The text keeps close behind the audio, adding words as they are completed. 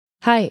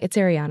Hi, it's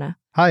Ariana.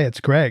 Hi,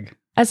 it's Greg.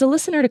 As a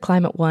listener to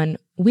Climate One,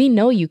 we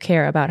know you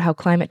care about how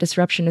climate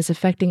disruption is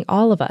affecting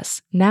all of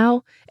us,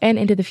 now and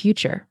into the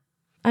future.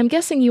 I'm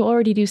guessing you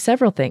already do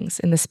several things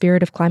in the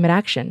spirit of climate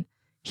action.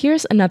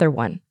 Here's another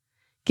one: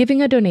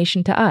 giving a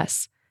donation to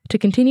us to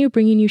continue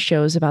bringing you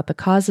shows about the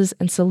causes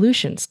and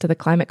solutions to the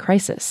climate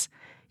crisis.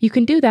 You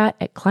can do that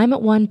at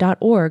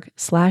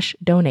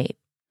climateone.org/donate.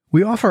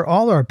 We offer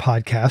all our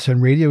podcasts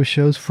and radio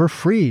shows for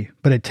free,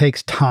 but it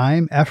takes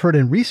time, effort,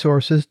 and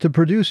resources to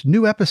produce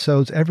new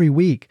episodes every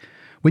week.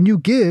 When you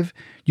give,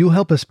 you'll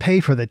help us pay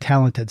for the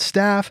talented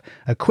staff,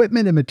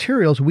 equipment, and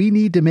materials we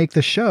need to make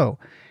the show.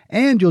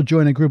 And you'll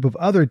join a group of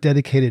other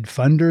dedicated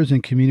funders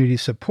and community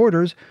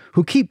supporters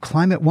who keep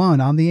Climate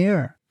One on the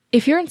air.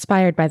 If you're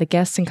inspired by the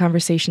guests and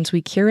conversations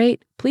we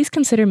curate, please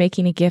consider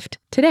making a gift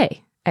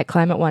today at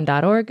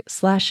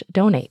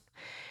climateone.org/donate.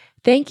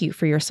 Thank you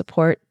for your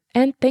support,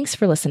 and thanks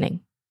for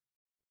listening.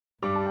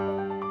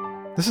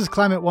 This is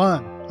Climate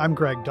One. I'm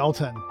Greg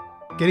Dalton.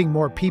 Getting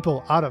more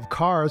people out of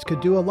cars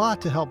could do a lot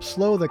to help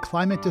slow the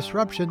climate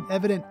disruption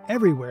evident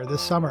everywhere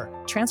this summer.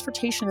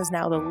 Transportation is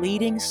now the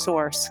leading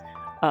source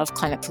of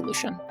climate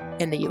pollution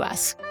in the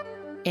U.S.,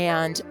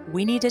 and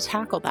we need to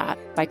tackle that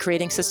by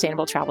creating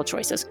sustainable travel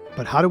choices.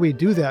 But how do we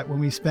do that when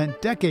we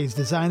spent decades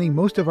designing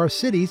most of our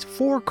cities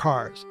for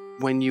cars?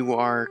 When you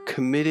are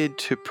committed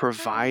to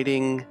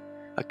providing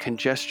a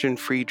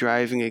congestion-free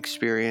driving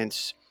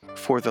experience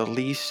for the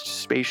least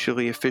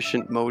spatially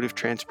efficient mode of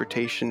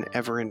transportation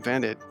ever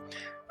invented,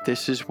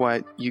 this is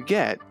what you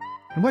get.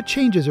 And what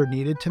changes are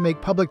needed to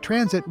make public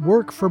transit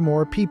work for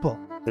more people?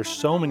 There's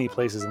so many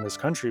places in this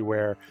country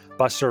where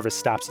bus service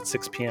stops at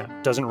 6 p.m.,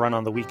 doesn't run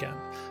on the weekend.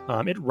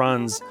 It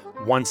runs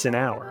once an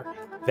hour.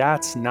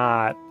 That's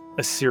not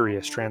a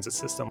serious transit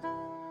system.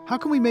 How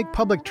can we make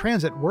public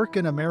transit work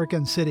in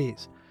American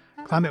cities?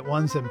 Climate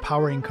One's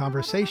empowering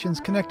conversations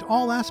connect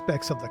all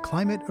aspects of the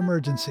climate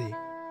emergency.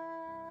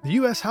 The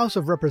U.S. House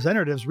of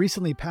Representatives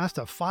recently passed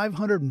a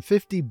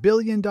 $550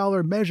 billion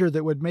measure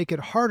that would make it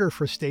harder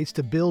for states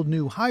to build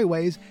new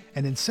highways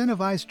and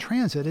incentivize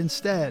transit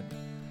instead.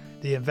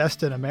 The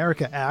Invest in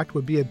America Act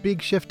would be a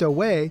big shift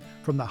away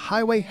from the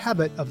highway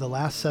habit of the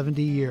last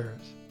 70 years.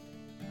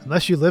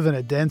 Unless you live in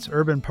a dense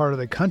urban part of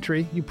the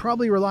country, you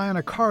probably rely on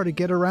a car to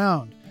get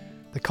around.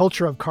 The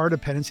culture of car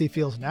dependency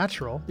feels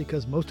natural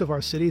because most of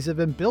our cities have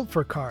been built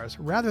for cars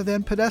rather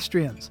than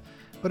pedestrians,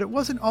 but it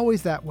wasn't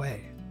always that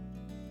way.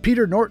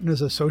 Peter Norton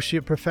is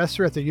associate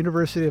professor at the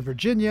University of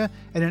Virginia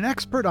and an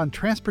expert on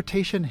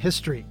transportation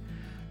history.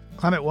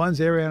 Climate One's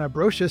Ariana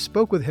Brocious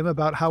spoke with him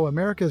about how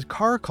America's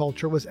car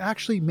culture was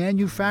actually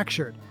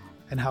manufactured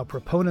and how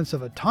proponents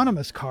of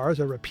autonomous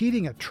cars are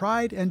repeating a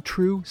tried and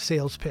true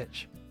sales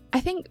pitch. I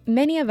think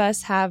many of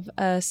us have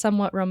a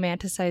somewhat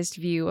romanticized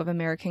view of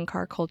American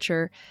car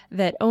culture,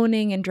 that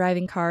owning and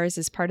driving cars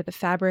is part of the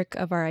fabric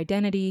of our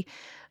identity.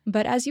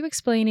 But as you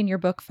explain in your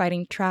book,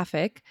 Fighting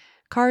Traffic,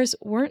 cars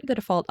weren't the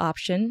default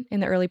option in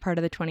the early part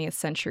of the 20th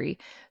century.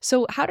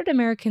 So how did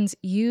Americans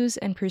use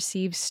and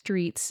perceive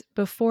streets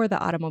before the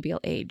automobile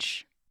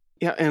age?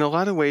 Yeah, in a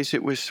lot of ways,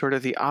 it was sort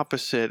of the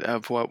opposite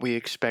of what we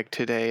expect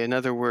today. In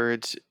other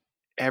words,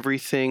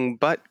 everything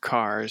but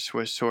cars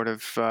was sort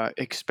of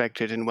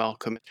expected and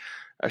welcome.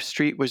 A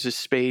street was a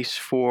space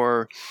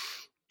for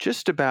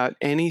just about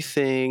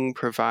anything,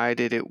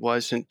 provided it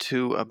wasn't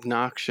too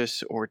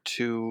obnoxious or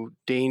too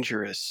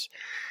dangerous.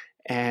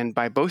 And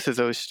by both of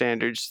those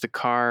standards, the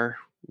car,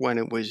 when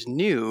it was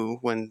new,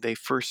 when they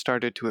first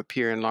started to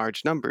appear in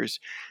large numbers,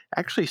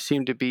 actually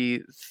seemed to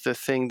be the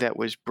thing that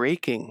was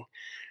breaking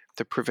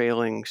the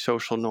prevailing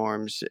social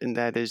norms. And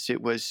that is,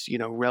 it was,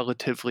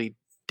 relatively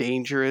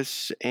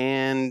dangerous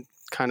and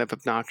kind of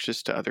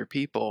obnoxious to other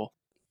people.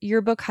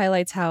 Your book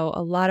highlights how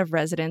a lot of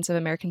residents of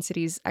American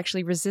cities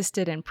actually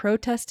resisted and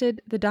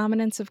protested the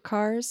dominance of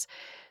cars.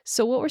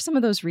 So what were some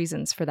of those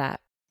reasons for that?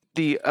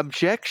 The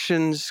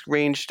objections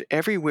ranged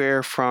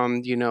everywhere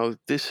from,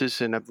 this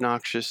is an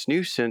obnoxious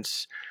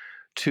nuisance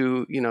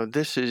to,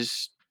 this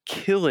is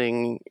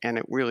killing, and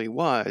it really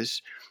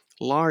was,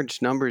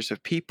 large numbers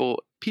of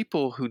people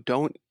who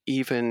don't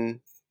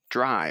even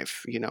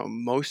drive.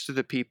 Most of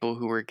the people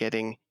who were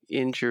getting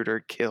injured or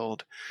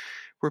killed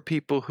were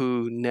people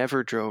who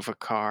never drove a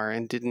car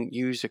and didn't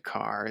use a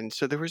car. And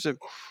so there was a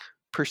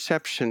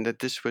perception that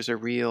this was a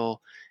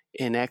real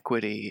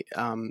inequity.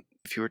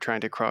 If you were trying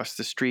to cross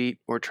the street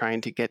or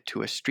trying to get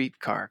to a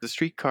streetcar. The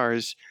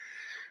streetcars,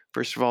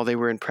 first of all, they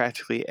were in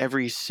practically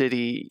every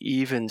city,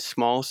 even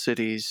small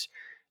cities,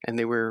 and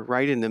they were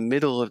right in the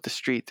middle of the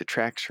street. The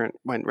tracks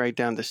went right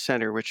down the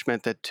center, which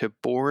meant that to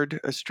board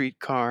a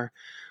streetcar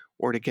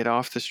or to get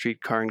off the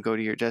streetcar and go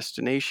to your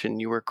destination,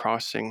 you were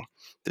crossing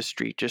the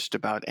street just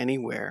about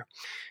anywhere.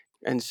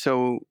 And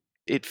so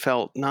it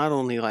felt not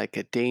only like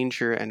a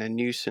danger and a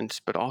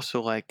nuisance, but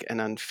also like an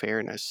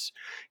unfairness.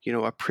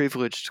 A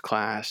privileged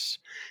class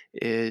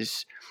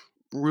is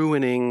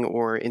ruining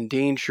or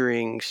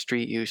endangering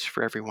street use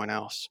for everyone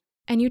else.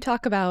 And you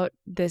talk about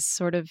this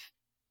sort of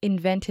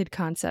invented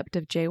concept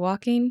of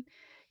jaywalking.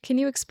 Can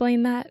you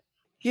explain that?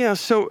 Yeah,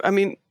 so,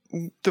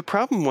 The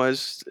problem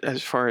was,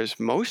 as far as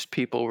most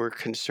people were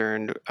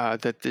concerned,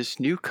 that this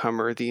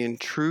newcomer, the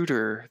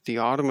intruder, the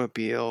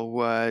automobile,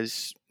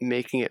 was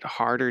making it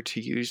harder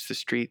to use the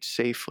streets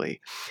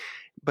safely.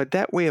 But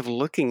that way of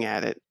looking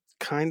at it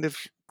kind of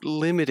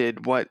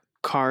limited what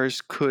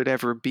cars could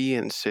ever be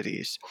in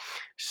cities.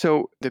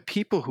 So the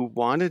people who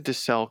wanted to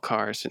sell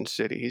cars in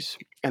cities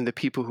and the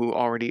people who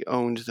already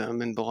owned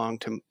them and belonged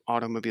to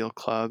automobile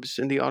clubs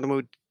and the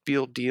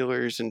automobile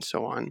dealers and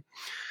so on,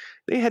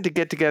 they had to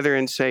get together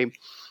and say,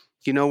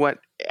 you know what,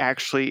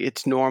 actually,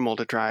 it's normal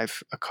to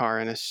drive a car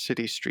in a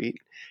city street.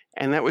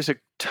 And that was a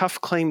tough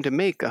claim to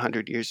make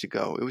 100 years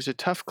ago. It was a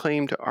tough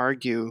claim to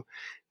argue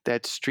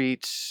that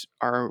streets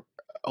are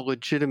a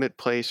legitimate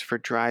place for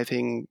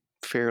driving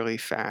fairly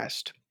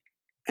fast.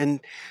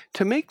 And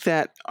to make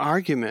that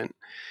argument,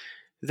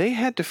 they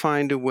had to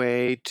find a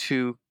way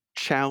to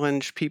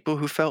challenge people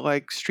who felt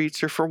like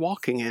streets are for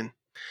walking in.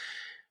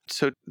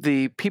 So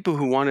the people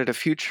who wanted a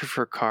future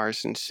for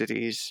cars in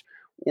cities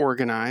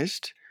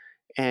organized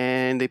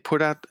and they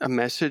put out a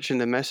message,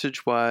 and the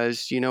message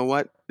was, you know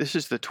what? This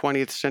is the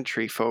 20th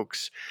century,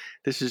 folks.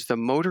 This is the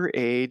motor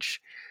age,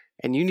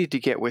 and you need to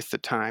get with the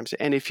times.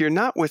 And if you're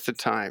not with the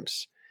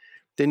times,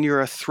 then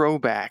you're a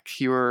throwback.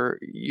 You're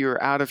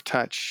out of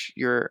touch.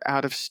 You're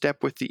out of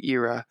step with the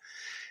era.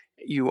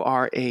 You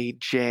are a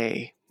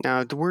J.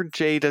 Now, the word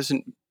J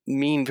doesn't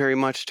mean very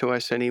much to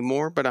us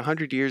anymore, but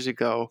 100 years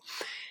ago,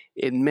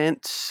 it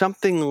meant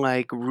something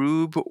like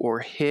rube or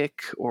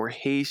hick or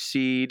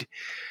hayseed.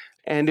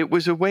 And it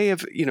was a way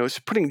of,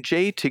 putting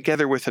J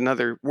together with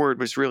another word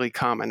was really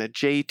common. A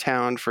J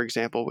town, for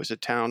example, was a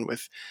town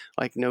with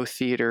like no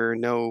theater,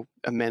 no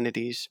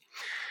amenities.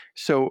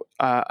 So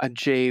a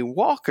J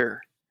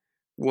walker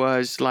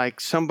was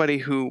like somebody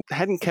who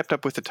hadn't kept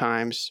up with the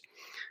times,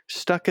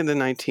 stuck in the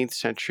 19th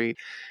century.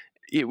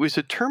 It was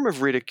a term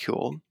of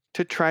ridicule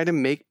to try to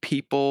make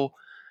people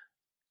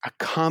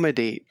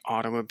accommodate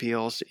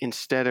automobiles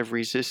instead of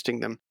resisting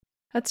them.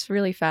 That's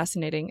really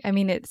fascinating. I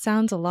mean, it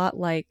sounds a lot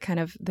like kind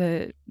of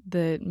the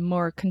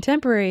more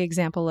contemporary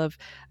example of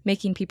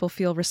making people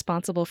feel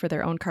responsible for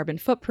their own carbon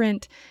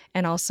footprint,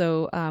 and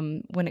also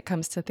when it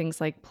comes to things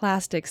like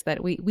plastics,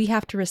 that we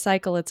have to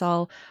recycle. It's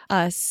all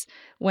us,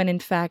 when in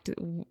fact,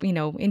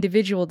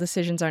 individual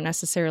decisions aren't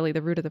necessarily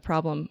the root of the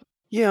problem.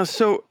 Yeah.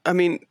 So I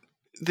mean,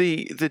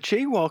 the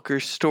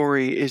Jaywalker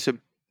story is a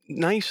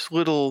nice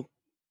little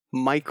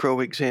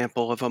micro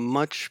example of a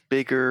much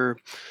bigger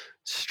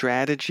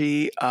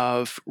strategy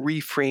of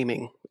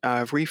reframing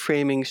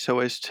so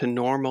as to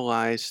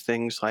normalize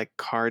things like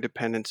car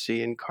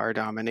dependency and car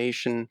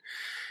domination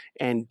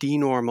and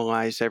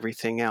denormalize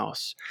everything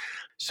else.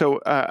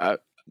 So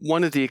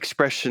one of the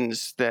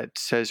expressions that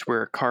says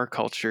we're a car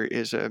culture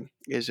is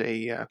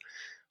a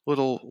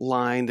little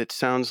line that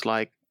sounds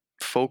like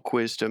folk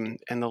wisdom,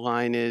 and the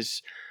line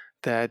is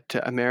that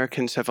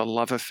Americans have a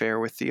love affair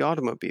with the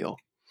automobile.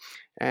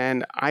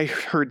 And I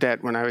heard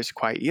that when I was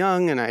quite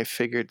young, and I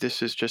figured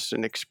this is just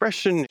an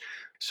expression.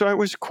 So I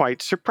was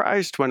quite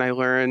surprised when I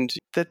learned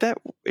that that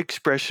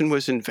expression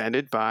was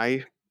invented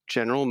by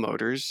General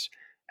Motors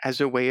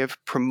as a way of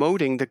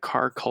promoting the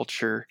car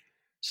culture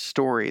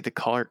story, the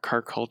car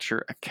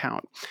culture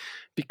account,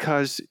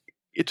 because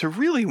it's a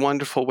really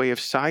wonderful way of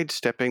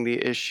sidestepping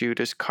the issue.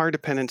 Does car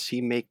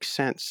dependency make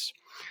sense?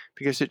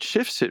 Because it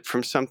shifts it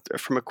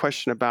from a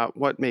question about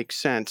what makes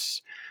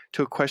sense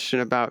to a question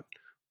about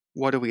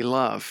what do we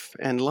love?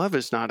 And love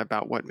is not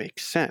about what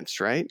makes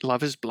sense, right?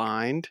 Love is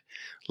blind.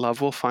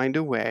 Love will find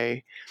a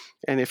way.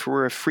 And if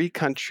we're a free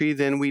country,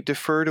 then we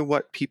defer to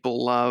what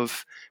people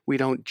love. We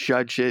don't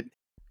judge it.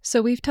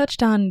 So we've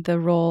touched on the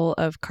role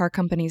of car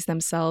companies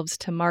themselves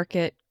to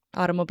market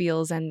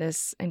automobiles and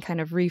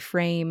kind of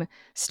reframe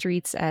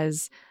streets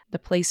as the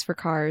place for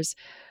cars.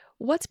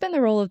 What's been the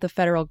role of the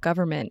federal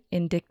government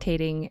in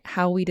dictating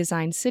how we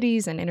design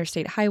cities and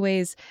interstate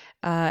highways,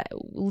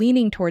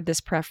 leaning toward this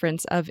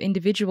preference of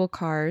individual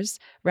cars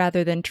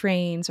rather than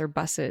trains or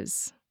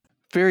buses?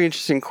 Very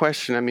interesting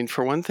question. I mean,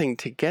 for one thing,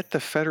 to get the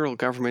federal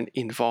government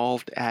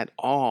involved at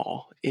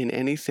all in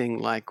anything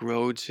like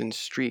roads and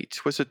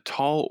streets was a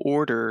tall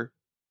order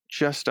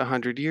just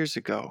 100 years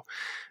ago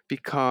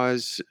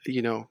because,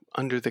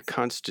 under the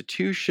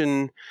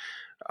Constitution,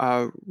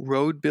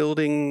 road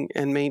building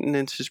and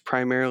maintenance is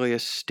primarily a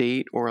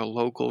state or a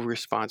local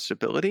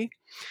responsibility,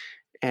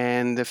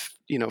 and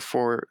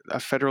for a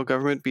federal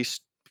government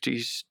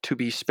to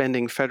be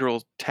spending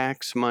federal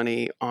tax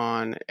money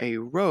on a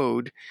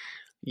road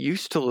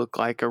used to look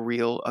like a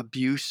real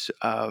abuse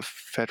of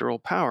federal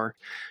power.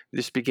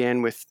 This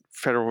began with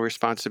federal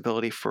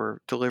responsibility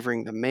for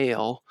delivering the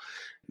mail.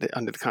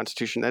 Under the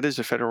Constitution, that is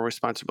a federal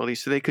responsibility,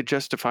 so they could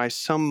justify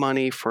some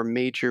money for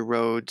major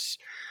roads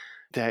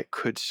that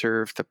could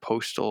serve the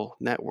postal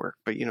network.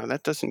 But,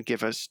 that doesn't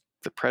give us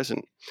the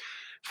present.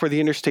 For the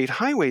interstate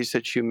highways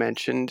that you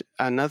mentioned,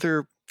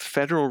 another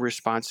federal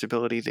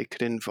responsibility they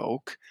could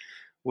invoke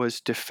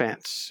was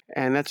defense.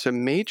 And that's a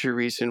major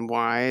reason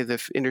why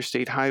the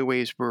interstate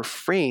highways were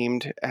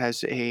framed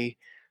as a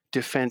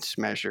defense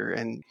measure.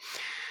 And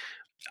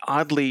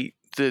oddly,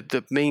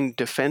 the main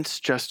defense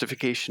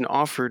justification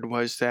offered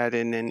was that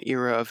in an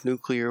era of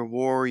nuclear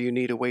war, you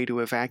need a way to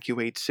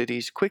evacuate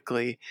cities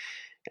quickly.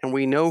 And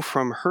we know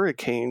from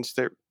hurricanes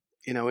that,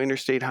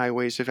 interstate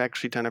highways have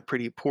actually done a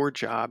pretty poor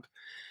job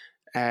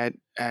at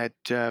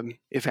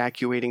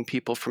evacuating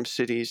people from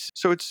cities.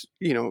 So it's,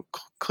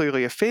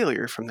 clearly a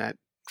failure from that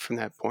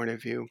point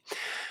of view.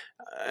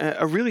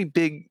 A really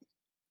big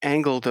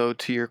angle, though,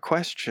 to your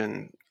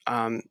question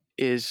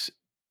is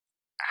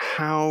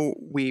how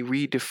we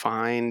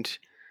redefined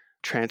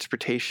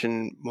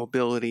transportation,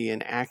 mobility,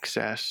 and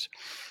access.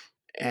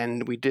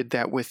 And we did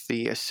that with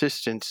the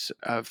assistance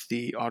of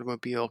the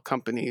automobile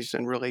companies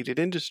and related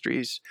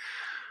industries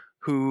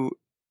who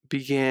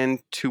began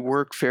to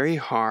work very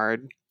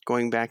hard,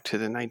 going back to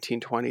the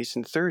 1920s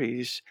and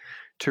 30s,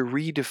 to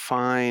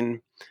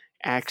redefine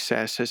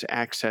access as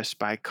access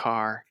by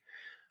car.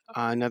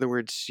 In other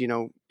words,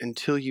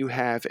 until you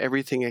have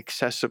everything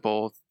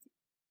accessible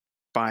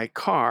by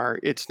car,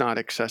 it's not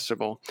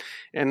accessible.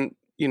 And,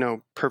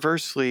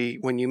 perversely,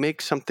 when you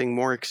make something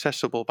more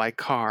accessible by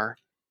car,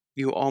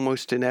 you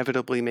almost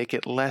inevitably make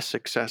it less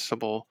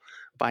accessible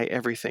by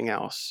everything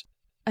else.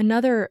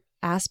 Another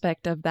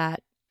aspect of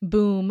that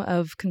boom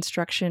of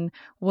construction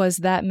was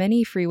that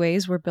many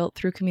freeways were built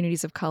through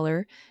communities of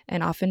color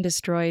and often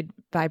destroyed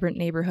vibrant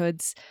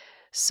neighborhoods.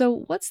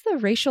 So, what's the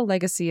racial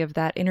legacy of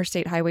that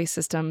interstate highway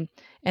system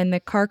and the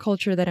car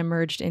culture that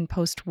emerged in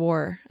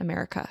post-war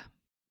America?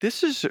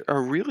 This is a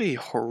really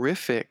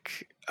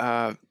horrific,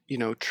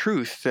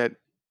 truth that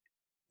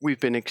we've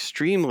been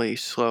extremely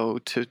slow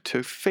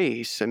to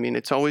face. I mean,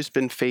 it's always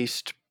been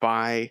faced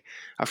by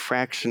a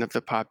fraction of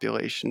the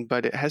population,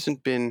 but it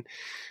hasn't been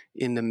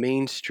in the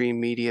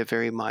mainstream media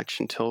very much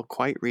until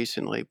quite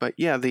recently. But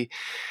yeah,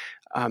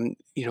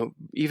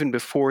 even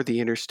before the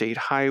interstate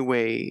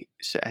highways,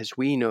 as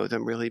we know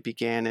them, really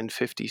began in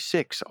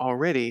 '56,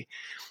 already,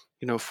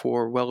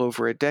 for well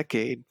over a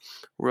decade,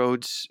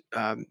 roads,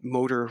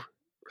 motor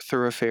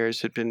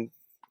thoroughfares had been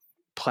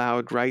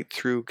plowed right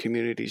through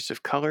communities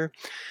of color.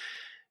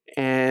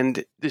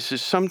 And this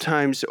is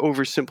sometimes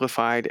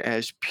oversimplified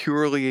as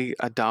purely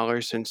a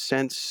dollars and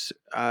cents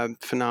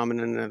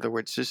phenomenon. In other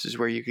words, this is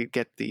where you could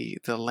get the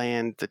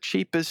land the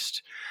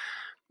cheapest,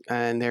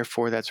 and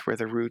therefore that's where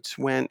the routes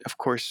went. Of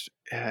course,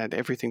 it had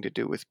everything to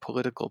do with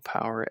political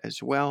power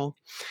as well.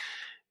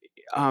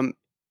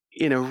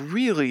 In a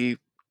really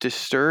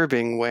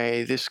disturbing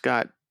way, this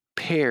got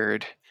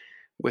paired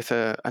with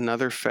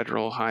another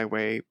federal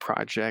highway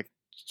project,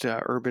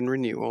 urban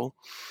renewal,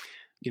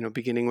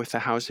 beginning with the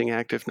Housing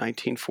Act of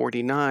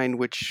 1949,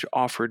 which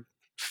offered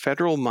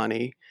federal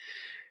money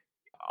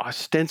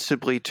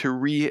ostensibly to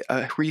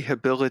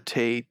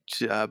rehabilitate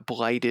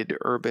blighted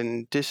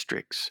urban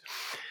districts.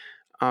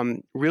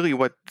 Really,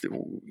 what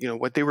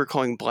they were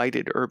calling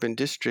blighted urban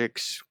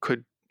districts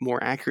could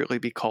more accurately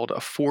be called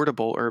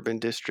affordable urban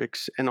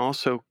districts, and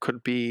also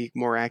could be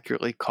more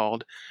accurately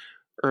called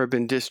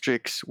urban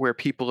districts where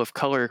people of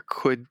color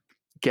could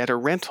get a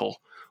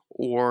rental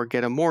or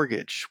get a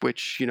mortgage,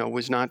 which,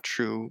 was not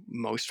true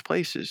most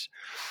places.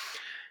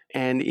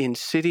 And in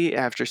city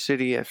after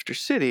city after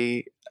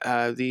city,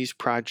 these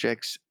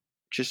projects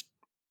just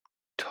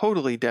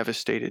totally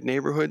devastated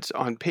neighborhoods.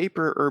 On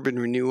paper, urban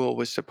renewal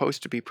was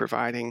supposed to be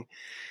providing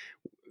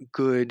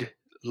good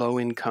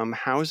low-income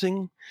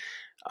housing,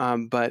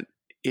 but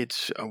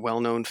it's a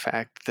well-known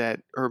fact that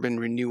urban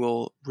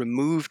renewal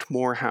removed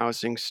more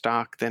housing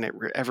stock than it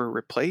ever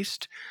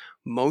replaced.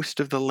 Most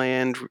of the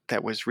land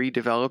that was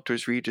redeveloped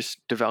was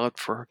redeveloped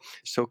for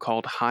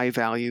so-called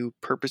high-value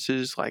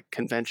purposes like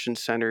convention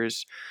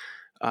centers,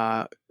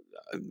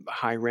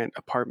 high-rent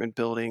apartment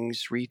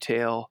buildings,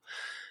 retail,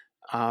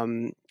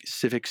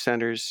 civic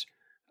centers,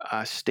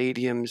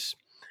 stadiums,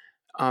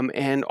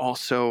 and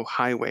also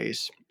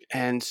highways.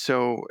 And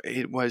so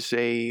it was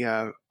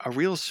a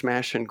real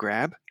smash and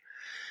grab.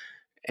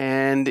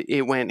 And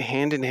it went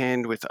hand in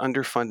hand with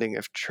underfunding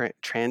of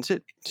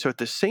transit. So at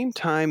the same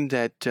time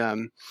that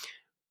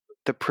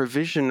the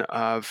provision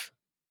of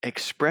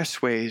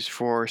expressways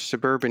for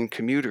suburban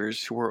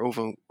commuters who were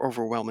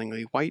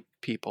overwhelmingly white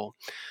people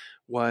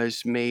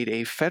was made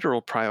a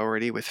federal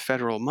priority with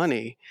federal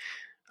money,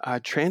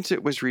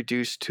 transit was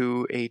reduced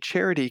to a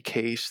charity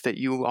case that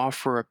you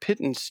offer a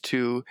pittance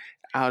to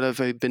out of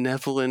a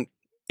benevolent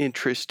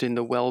interest in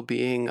the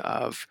well-being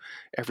of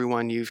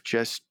everyone you've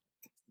just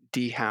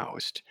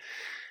dehoused.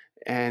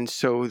 And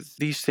so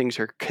these things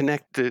are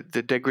connected,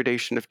 the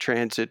degradation of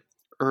transit,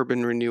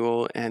 urban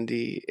renewal, and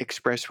the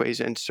expressways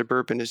and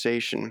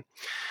suburbanization,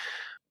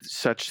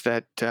 such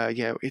that,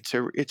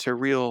 it's a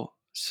real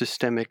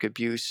systemic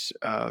abuse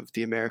of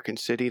the American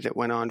city that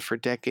went on for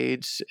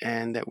decades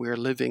and that we're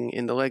living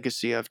in the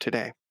legacy of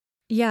today.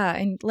 Yeah,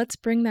 and let's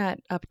bring that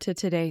up to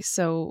today.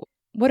 So,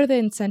 what are the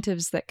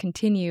incentives that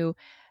continue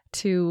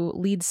to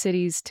lead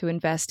cities to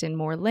invest in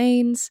more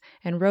lanes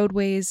and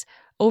roadways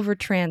over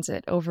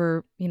transit,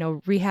 over,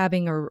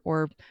 rehabbing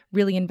or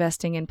really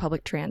investing in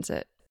public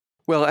transit?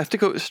 Well, I have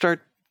to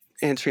start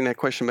answering that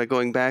question by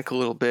going back a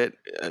little bit,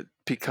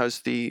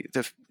 because the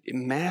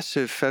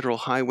massive federal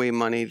highway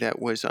money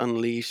that was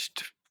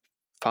unleashed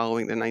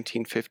following the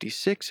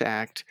 1956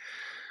 Act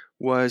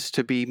was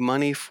to be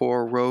money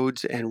for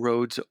roads and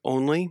roads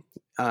only.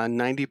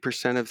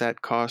 90% of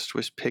that cost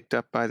was picked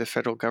up by the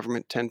federal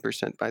government,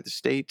 10% by the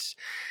states.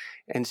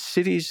 And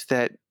cities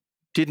that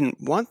didn't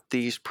want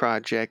these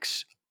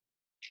projects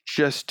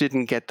just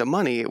didn't get the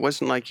money. It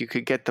wasn't like you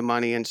could get the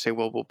money and say,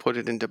 well, we'll put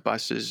it into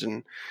buses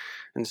and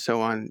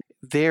so on.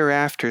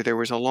 Thereafter, there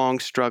was a long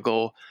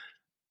struggle.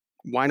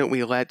 Why don't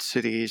we let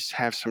cities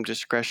have some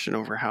discretion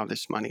over how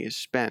this money is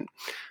spent?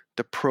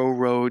 The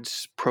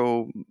pro-roads,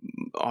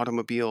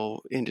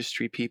 pro-automobile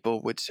industry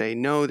people would say,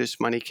 no,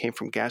 this money came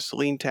from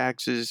gasoline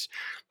taxes,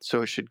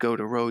 so it should go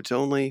to roads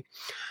only.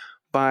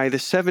 By the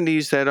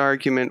 70s, that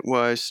argument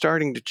was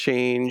starting to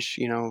change.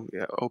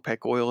 OPEC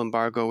oil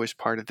embargo was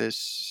part of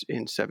this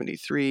in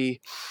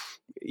 73.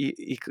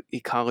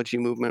 Ecology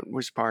movement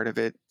was part of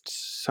it. To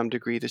some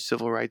degree, the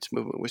civil rights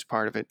movement was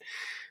part of it.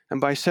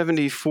 And by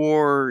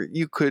 74,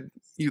 you could,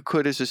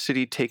 as a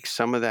city, take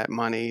some of that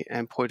money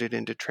and put it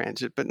into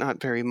transit, but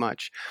not very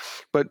much.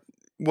 But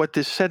what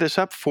this set us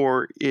up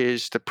for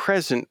is the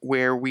present,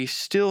 where we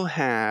still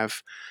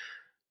have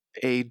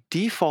a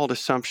default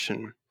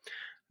assumption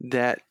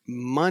that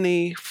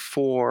money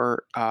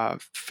for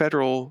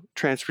federal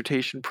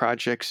transportation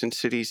projects in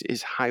cities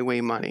is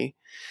highway money.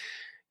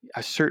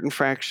 A certain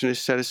fraction is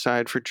set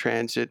aside for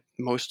transit,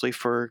 mostly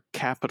for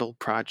capital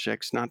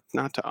projects, not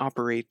to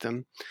operate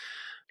them.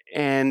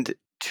 And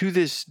to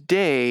this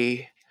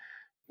day,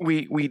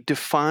 we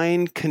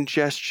define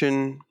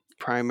congestion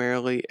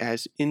primarily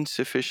as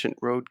insufficient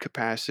road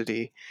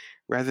capacity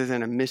rather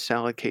than a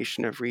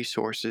misallocation of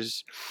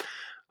resources.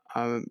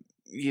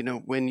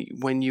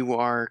 When you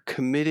are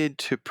committed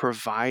to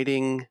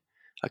providing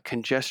a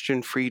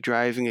congestion-free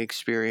driving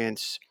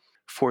experience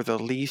for the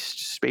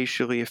least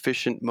spatially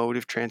efficient mode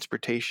of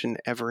transportation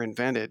ever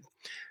invented,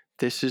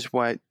 this is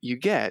what you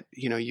get.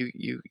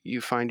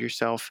 You find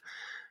yourself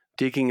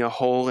digging a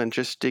hole and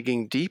just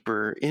digging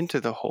deeper into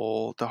the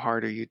hole the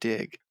harder you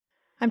dig.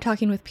 I'm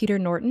talking with Peter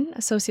Norton,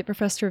 Associate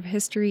Professor of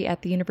History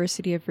at the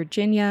University of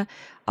Virginia,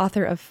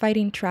 author of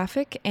Fighting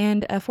Traffic,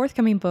 and a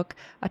forthcoming book,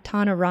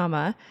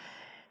 Autonorama.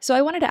 So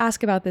I wanted to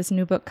ask about this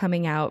new book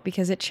coming out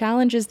because it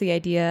challenges the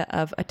idea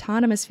of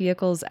autonomous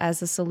vehicles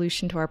as a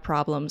solution to our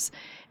problems.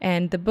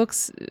 And the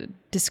book's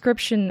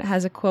description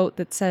has a quote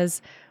that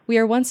says, "We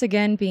are once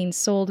again being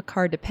sold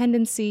car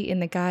dependency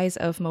in the guise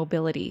of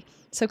mobility."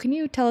 So can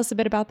you tell us a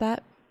bit about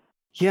that?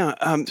 Yeah,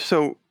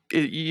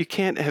 you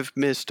can't have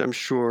missed, I'm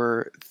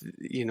sure,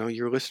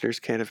 your listeners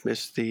can't have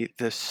missed the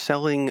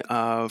selling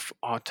of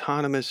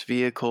autonomous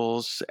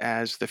vehicles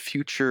as the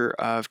future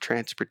of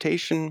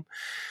transportation,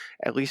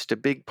 at least a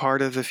big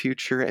part of the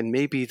future, and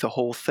maybe the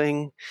whole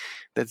thing,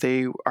 that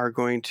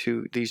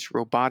these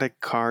robotic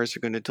cars are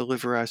going to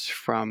deliver us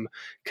from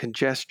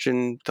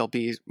congestion. They'll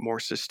be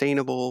more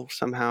sustainable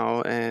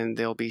somehow, and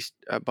they'll be,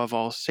 above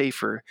all,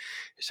 safer,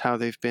 is how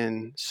they've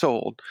been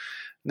sold.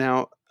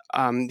 Now,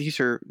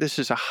 this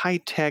is a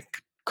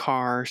high-tech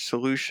car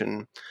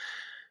solution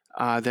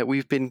that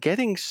we've been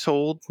getting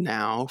sold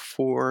now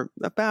for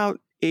about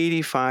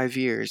 85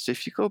 years.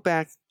 If you go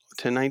back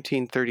to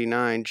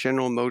 1939,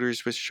 General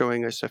Motors was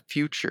showing us a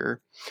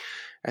future.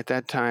 At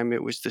that time,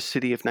 it was the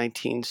city of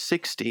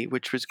 1960,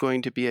 which was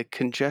going to be a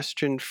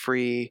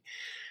congestion-free,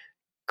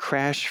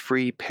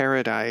 crash-free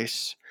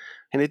paradise.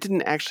 And it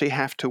didn't actually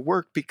have to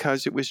work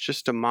because it was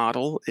just a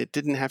model. It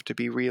didn't have to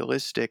be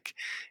realistic,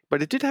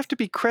 but it did have to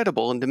be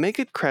credible. And to make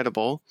it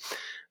credible,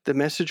 the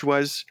message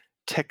was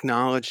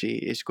technology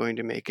is going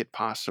to make it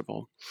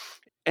possible.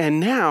 And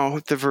now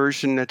the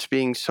version that's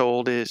being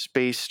sold is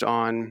based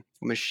on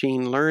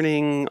machine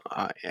learning,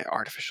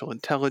 artificial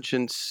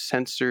intelligence,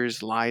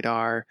 sensors,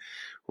 LiDAR,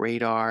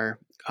 radar,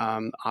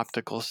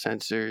 optical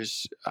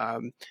sensors,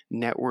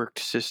 networked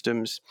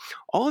systems.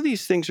 All of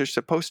these things are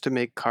supposed to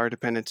make car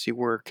dependency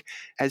work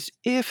as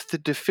if the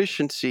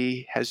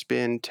deficiency has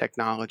been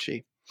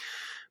technology.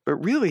 But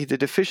really, the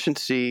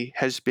deficiency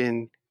has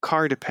been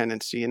car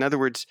dependency. In other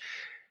words,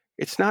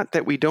 it's not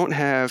that we don't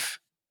have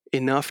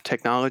enough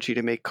technology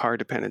to make car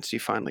dependency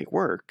finally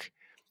work.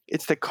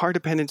 It's that car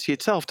dependency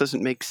itself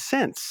doesn't make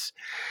sense.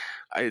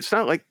 It's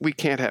not like we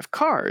can't have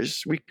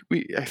cars.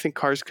 I think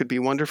cars could be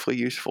wonderfully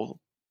useful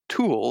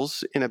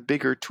tools in a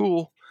bigger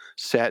tool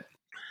set,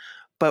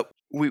 but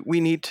we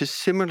need to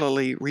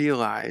similarly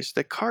realize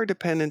that car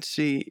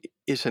dependency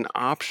is an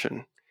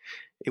option.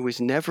 It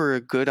was never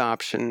a good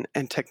option,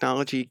 and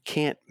technology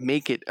can't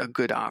make it a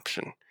good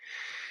option.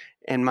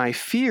 And my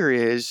fear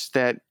is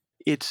that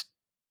it's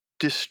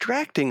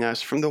distracting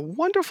us from the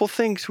wonderful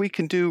things we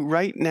can do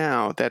right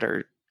now that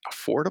are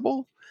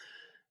affordable,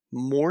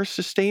 more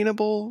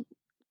sustainable,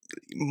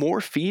 more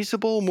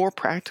feasible, more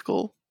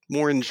practical,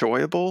 more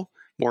enjoyable,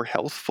 more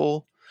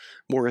healthful,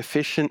 more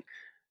efficient.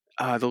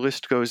 The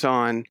list goes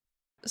on.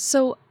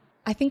 So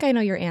I think I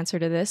know your answer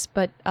to this,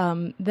 but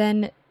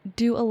then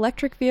do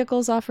electric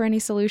vehicles offer any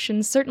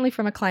solutions? Certainly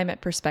from a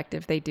climate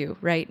perspective, they do,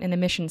 right? An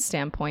emissions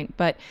standpoint.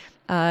 But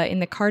in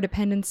the car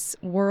dependence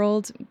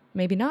world,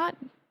 maybe not?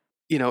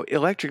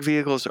 electric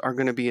vehicles are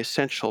going to be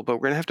essential, but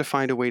we're going to have to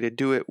find a way to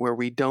do it where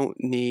we don't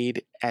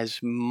need as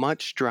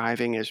much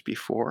driving as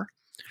before.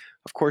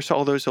 Of course,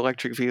 all those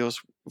electric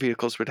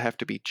vehicles would have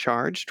to be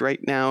charged. Right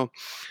now,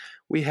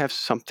 we have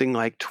something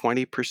like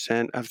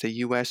 20% of the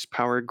U.S.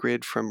 power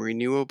grid from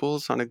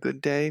renewables on a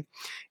good day,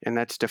 and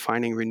that's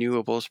defining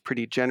renewables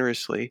pretty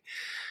generously.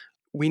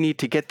 We need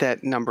to get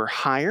that number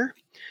higher.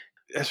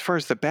 As far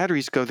as the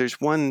batteries go, there's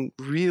one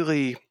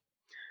really,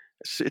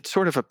 it's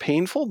sort of a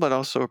painful but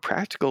also a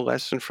practical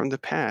lesson from the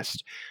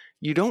past.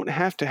 You don't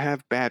have to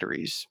have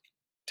batteries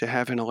to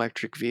have an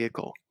electric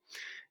vehicle.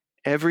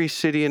 Every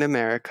city in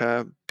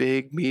America,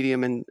 big,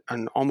 medium,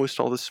 and almost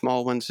all the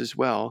small ones as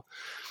well,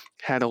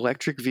 had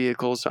electric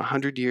vehicles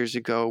 100 years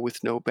ago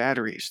with no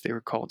batteries. They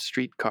were called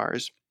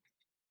streetcars.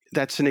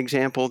 That's an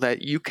example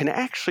that you can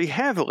actually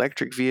have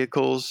electric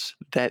vehicles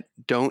that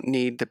don't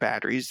need the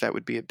batteries. That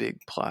would be a big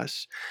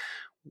plus.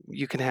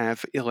 You can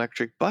have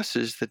electric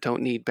buses that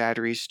don't need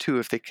batteries too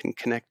if they can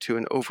connect to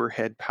an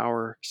overhead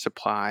power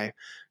supply.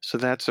 So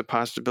that's a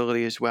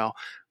possibility as well.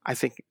 I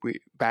think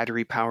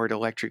battery-powered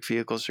electric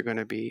vehicles are going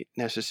to be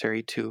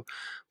necessary too.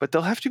 But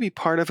they'll have to be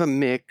part of a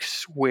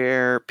mix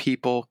where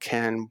people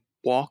can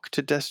walk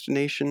to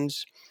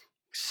destinations,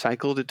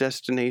 cycle to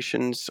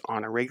destinations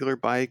on a regular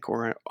bike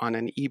or on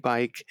an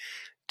e-bike,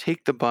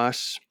 take the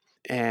bus,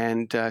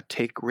 and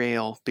take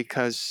rail,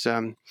 because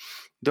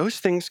those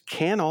things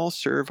can all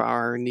serve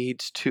our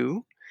needs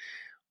too.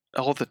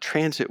 All the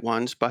transit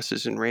ones,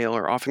 buses and rail,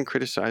 are often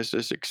criticized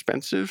as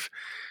expensive,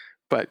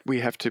 but we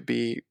have to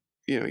be,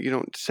 you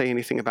don't say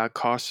anything about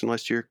costs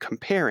unless you're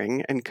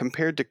comparing, and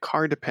compared to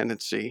car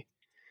dependency,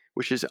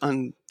 which is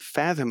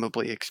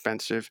unfathomably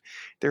expensive,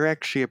 they're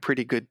actually a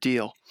pretty good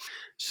deal.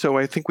 So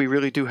I think we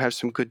really do have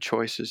some good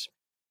choices.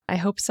 I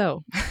hope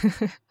so.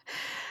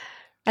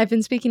 I've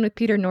been speaking with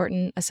Peter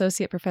Norton,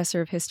 Associate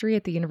Professor of History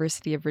at the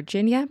University of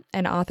Virginia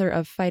and author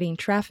of Fighting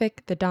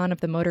Traffic, The Dawn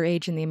of the Motor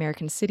Age in the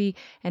American City,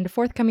 and a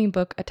forthcoming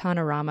book,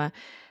 Autonorama.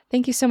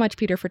 Thank you so much,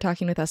 Peter, for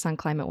talking with us on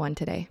Climate One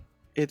today.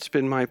 It's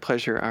been my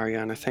pleasure,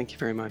 Ariana. Thank you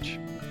very much.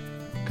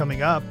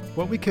 Coming up,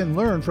 what we can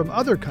learn from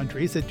other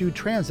countries that do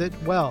transit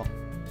well.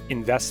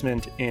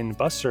 Investment in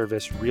bus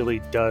service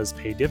really does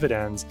pay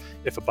dividends.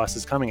 If a bus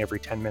is coming every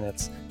 10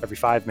 minutes, every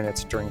 5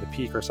 minutes during the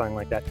peak or something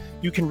like that,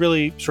 you can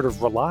really sort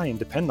of rely and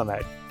depend on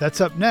that. That's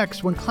up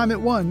next when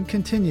Climate One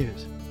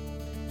continues.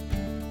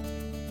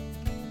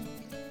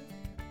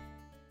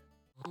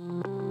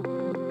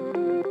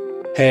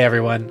 Hey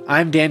everyone,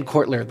 I'm Dan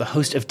Kortler, the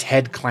host of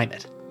TED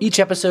Climate. Each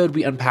episode,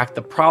 we unpack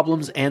the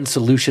problems and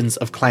solutions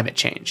of climate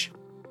change.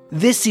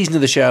 This season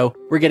of the show,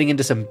 we're getting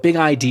into some big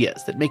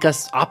ideas that make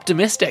us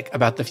optimistic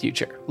about the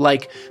future,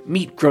 like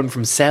meat grown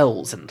from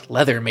cells and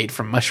leather made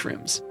from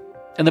mushrooms.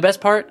 And the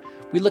best part,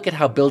 we look at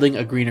how building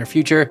a greener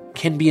future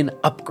can be an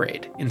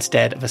upgrade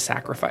instead of a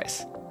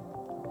sacrifice.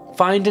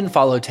 Find and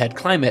follow TED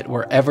Climate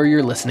wherever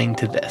you're listening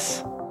to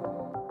this.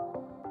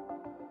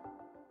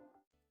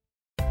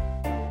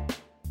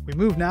 We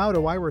move now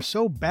to why we're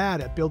so bad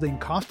at building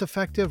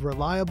cost-effective,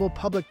 reliable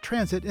public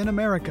transit in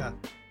America.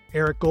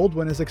 Eric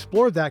Goldwyn has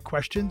explored that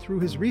question through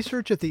his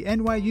research at the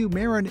NYU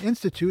Marin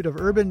Institute of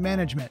Urban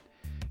Management.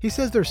 He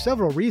says there's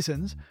several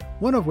reasons,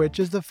 one of which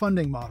is the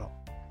funding model.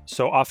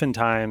 So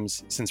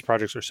oftentimes, since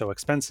projects are so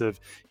expensive,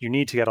 you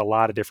need to get a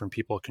lot of different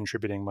people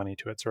contributing money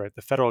to it. So, right,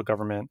 the federal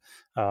government,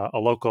 a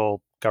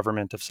local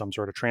government of some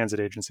sort of transit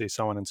agency,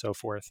 so on and so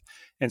forth.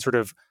 And sort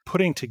of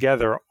putting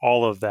together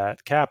all of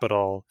that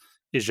capital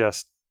is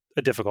just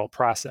a difficult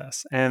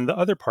process. And the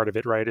other part of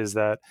it, right, is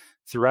that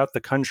throughout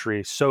the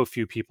country, so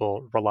few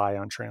people rely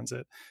on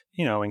transit.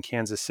 In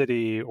Kansas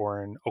City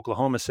or in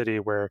Oklahoma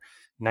City, where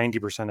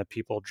 90% of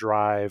people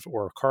drive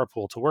or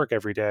carpool to work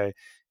every day,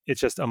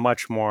 it's just a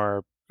much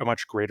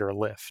greater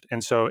lift.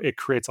 And so it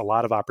creates a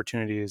lot of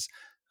opportunities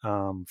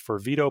for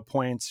veto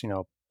points,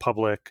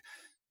 public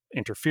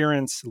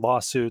interference,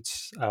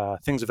 lawsuits,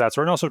 things of that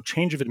sort, and also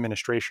change of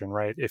administration,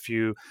 right? If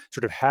you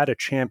sort of had a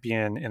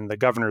champion in the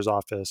governor's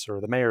office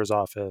or the mayor's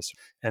office,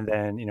 and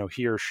then,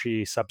 he or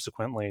she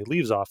subsequently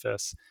leaves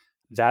office,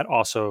 that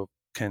also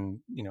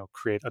can,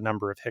 create a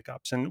number of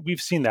hiccups. And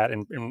we've seen that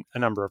in a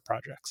number of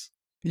projects.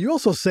 You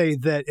also say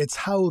that it's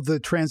how the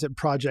transit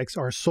projects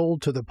are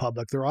sold to the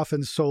public. They're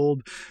often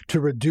sold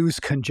to reduce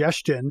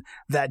congestion.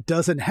 That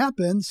doesn't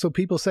happen. So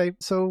people say,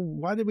 so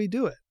why did we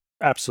do it?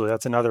 Absolutely.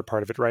 That's another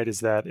part of it, right?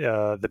 Is that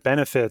the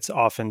benefits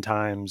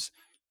oftentimes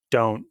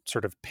don't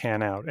sort of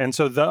pan out. And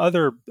so the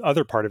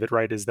other part of it,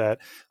 right, is that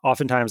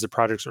oftentimes the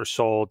projects are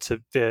sold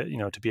to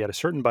be at a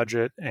certain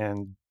budget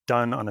and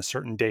done on a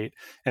certain date.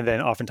 And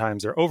then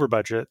oftentimes they're over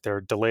budget,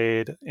 they're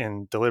delayed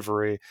in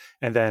delivery,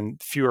 and then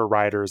fewer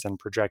riders than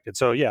projected.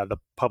 So yeah, the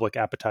public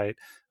appetite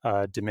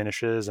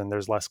diminishes and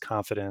there's less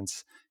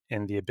confidence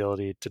in the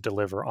ability to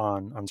deliver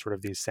on sort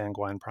of these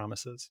sanguine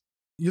promises.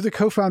 You're the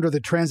co-founder of the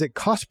Transit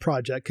Cost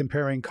Project,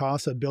 comparing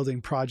costs of building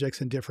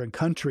projects in different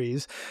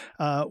countries.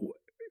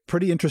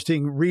 Pretty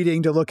interesting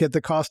reading to look at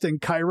the cost in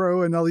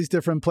Cairo and all these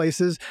different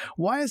places.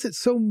 Why is it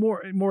so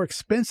more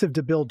expensive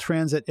to build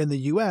transit in the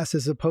U.S.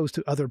 as opposed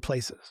to other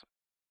places?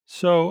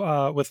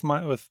 So with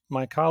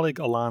my colleague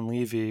Alon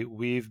Levy,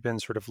 we've been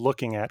sort of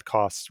looking at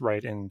costs,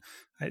 right? In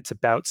it's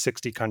about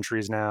 60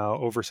 countries now,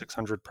 over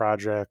 600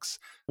 projects.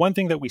 One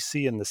thing that we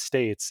see in the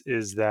States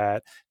is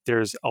that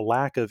there's a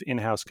lack of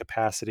in-house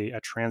capacity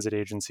at transit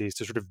agencies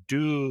to sort of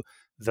do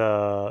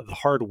the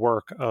hard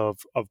work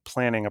of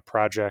planning a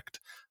project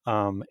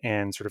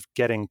and sort of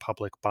getting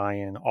public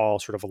buy-in all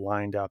sort of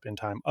lined up in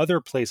time.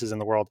 Other places in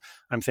the world,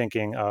 I'm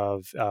thinking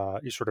of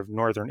sort of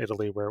northern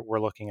Italy, where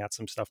we're looking at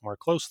some stuff more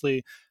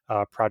closely,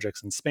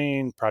 projects in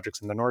Spain, projects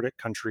in the Nordic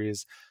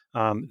countries.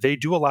 They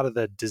do a lot of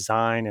the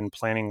design and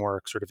planning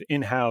work sort of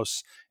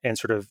in-house, and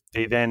sort of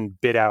they then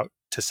bid out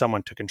to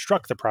someone to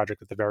construct the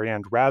project at the very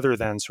end, rather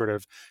than sort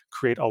of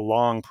create a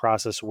long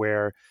process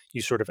where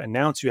you sort of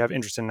announce you have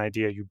interest in an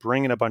idea, you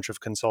bring in a bunch of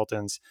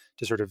consultants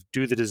to sort of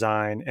do the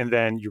design, and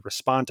then you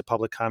respond to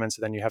public comments,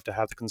 and then you have to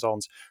have the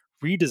consultants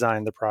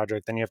redesign the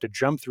project, then you have to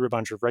jump through a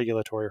bunch of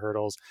regulatory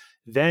hurdles,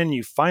 then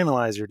you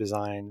finalize your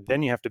design,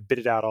 then you have to bid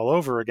it out all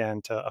over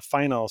again to a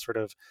final sort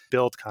of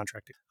build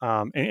contract,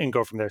 and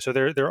go from there. So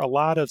there are a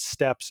lot of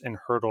steps and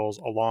hurdles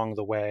along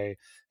the way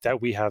that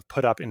we have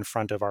put up in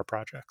front of our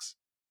projects.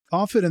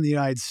 Often in the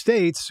United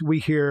States, we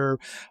hear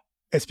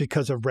it's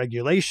because of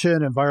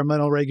regulation,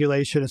 environmental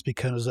regulation, it's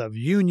because of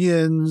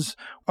unions.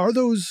 Are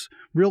those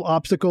real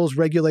obstacles,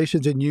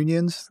 regulations and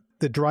unions,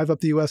 that drive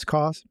up the U.S.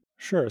 costs?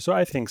 Sure. So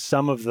I think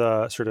some of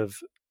the sort of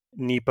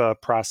NEPA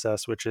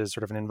process, which is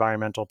sort of an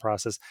environmental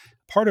process,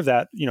 part of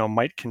that,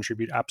 might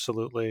contribute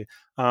absolutely.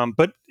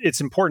 But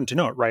it's important to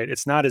note, right?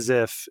 It's not as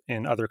if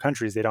in other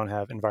countries they don't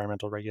have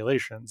environmental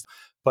regulations,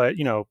 but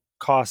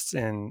costs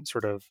in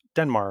sort of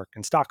Denmark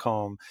and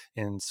Stockholm,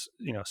 in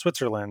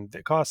Switzerland,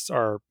 the costs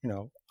are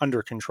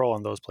under control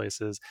in those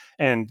places,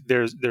 and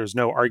there's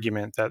no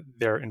argument that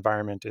their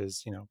environment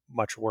is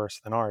much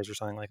worse than ours or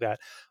something like that.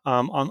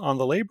 On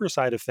the labor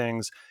side of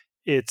things,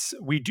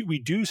 we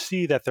do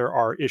see that there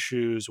are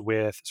issues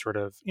with sort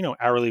of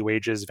hourly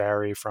wages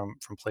vary from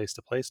place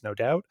to place, no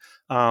doubt.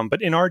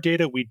 But in our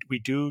data, we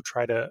do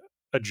try to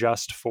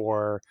adjust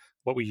for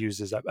what we use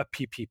is a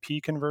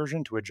PPP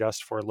conversion to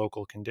adjust for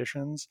local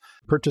conditions.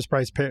 Purchase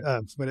price,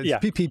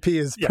 PPP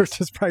is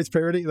purchase price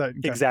parity. Okay.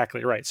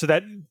 Exactly right. So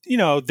that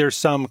there's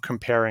some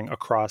comparing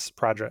across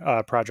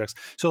projects.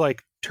 So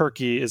like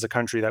Turkey is a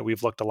country that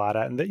we've looked a lot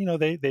at, and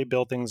they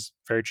build things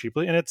very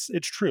cheaply, and it's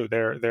true.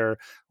 Their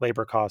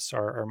labor costs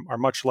are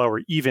much lower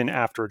even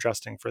after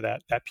adjusting for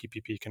that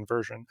PPP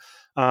conversion.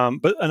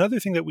 But another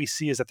thing that we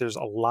see is that there's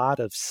a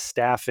lot of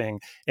staffing,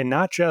 and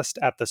not just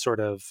at the sort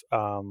of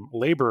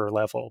labor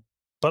level,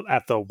 but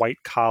at the white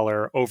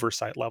collar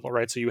oversight level,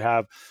 right? So you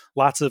have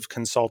lots of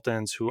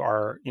consultants who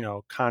are,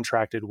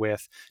 contracted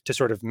with to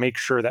sort of make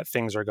sure that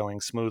things are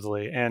going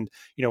smoothly. And,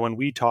 when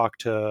we talk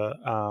to,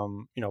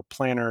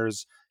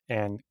 planners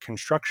and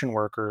construction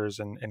workers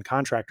and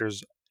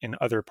contractors in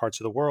other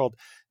parts of the world,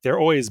 they're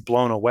always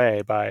blown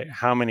away by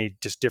how many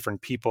just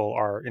different people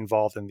are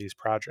involved in these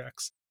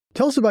projects.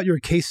 Tell us about your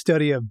case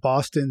study of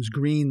Boston's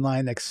Green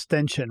Line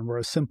extension, where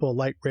a simple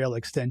light rail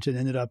extension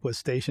ended up with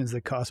stations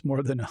that cost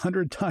more than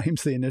 100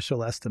 times the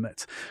initial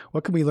estimates.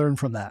 What can we learn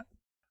from that?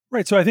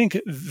 Right. So I think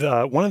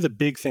one of the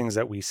big things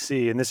that we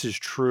see, and this is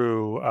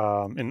true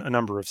in a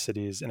number of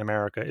cities in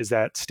America, is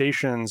that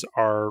stations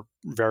are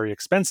very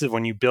expensive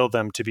when you build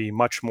them to be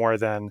much more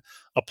than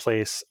a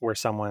place where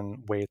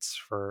someone waits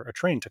for a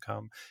train to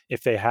come.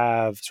 If they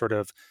have sort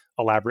of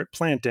elaborate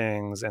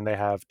plantings and they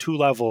have 2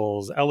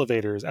 levels,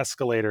 elevators,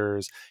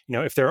 escalators,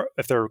 if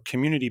they're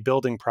community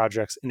building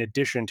projects in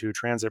addition to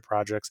transit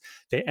projects,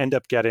 they end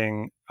up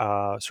getting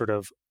sort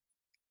of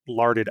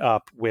larded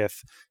up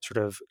with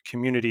sort of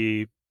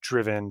community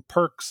driven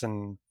perks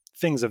and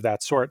things of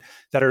that sort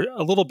that are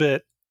a little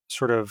bit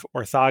sort of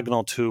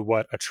orthogonal to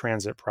what a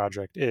transit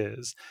project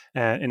is.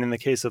 And in the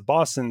case of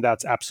Boston,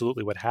 that's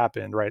absolutely what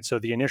happened, right? So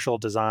the initial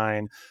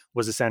design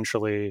was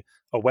essentially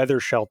a weather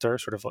shelter,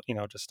 sort of,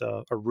 just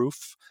a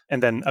roof,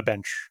 and then a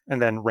bench,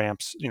 and then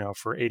ramps,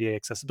 for ADA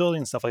accessibility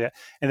and stuff like that.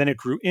 And then it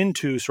grew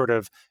into sort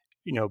of,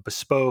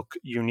 bespoke,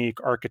 unique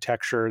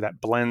architecture that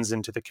blends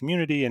into the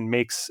community and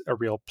makes a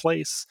real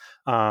place.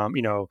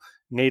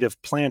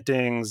 Native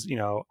plantings,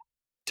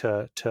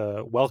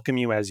 to welcome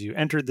you as you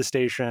entered the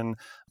station,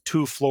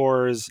 2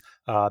 floors,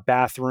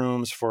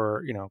 bathrooms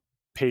for,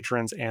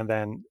 patrons, and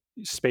then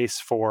space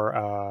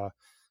for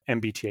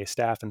MBTA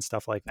staff and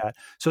stuff like that.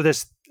 So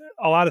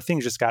a lot of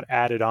things just got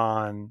added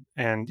on,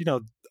 and,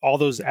 all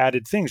those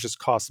added things just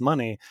cost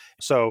money.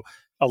 So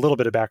a little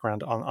bit of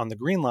background on the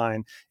Green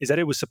Line is that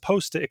it was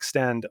supposed to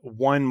extend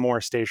one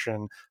more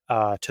station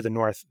to the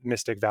north,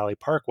 Mystic Valley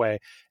Parkway.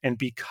 And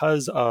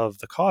because of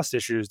the cost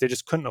issues, they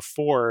just couldn't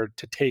afford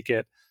to take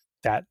it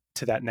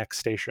to that next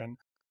station.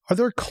 Are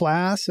there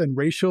class and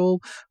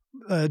racial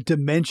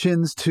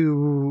dimensions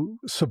to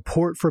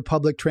support for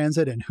public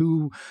transit and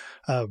who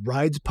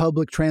rides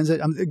public transit?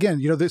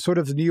 Again, there's sort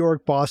of New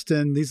York,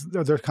 Boston,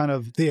 they're kind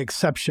of the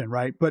exception,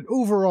 right? But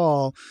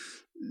overall,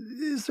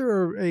 is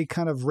there a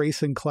kind of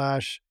race and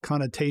clash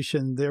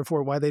connotation,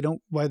 therefore, why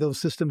those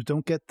systems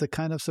don't get the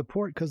kind of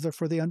support because they're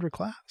for the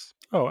underclass?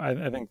 Oh,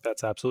 I think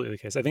that's absolutely the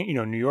case. I think,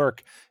 New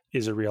York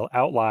is a real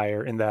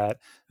outlier in that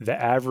the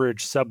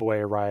average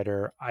subway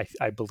rider,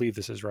 I believe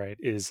this is right,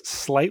 is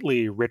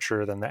slightly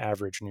richer than the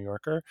average New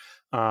Yorker.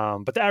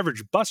 But the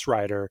average bus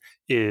rider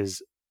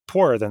is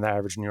poorer than the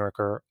average New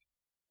Yorker,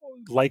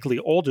 likely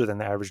older than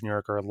the average New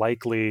Yorker,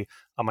 likely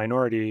a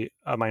minority,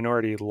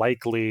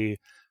 likely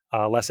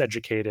less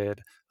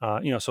educated.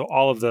 So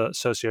all of the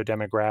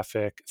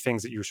socio-demographic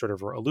things that you sort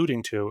of were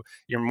alluding to,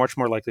 you're much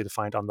more likely to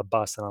find on the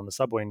bus than on the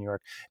subway in New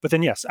York. But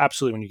then, yes,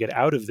 absolutely, when you get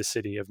out of the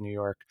city of New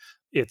York,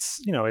 it's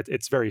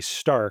very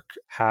stark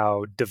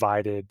how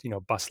divided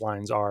bus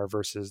lines are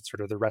versus sort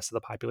of the rest of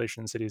the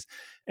population in cities.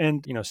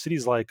 And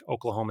cities like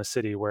Oklahoma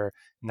City, where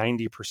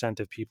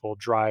 90% of people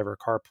drive or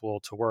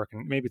carpool to work,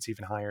 and maybe it's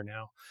even higher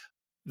now,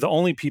 the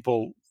only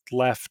people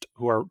left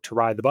who are to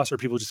ride the bus are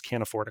people who just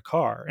can't afford a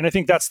car. And I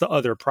think that's the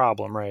other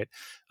problem, right?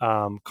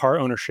 Car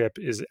ownership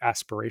is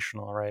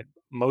aspirational, right?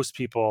 Most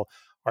people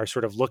are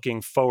sort of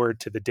looking forward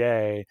to the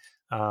day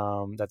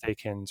that they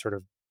can sort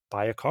of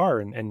buy a car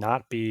and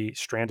not be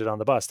stranded on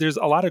the bus. There's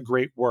a lot of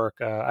great work.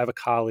 I have a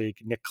colleague,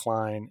 Nick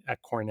Klein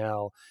at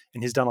Cornell,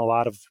 and he's done a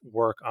lot of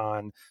work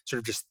on sort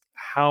of just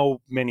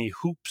how many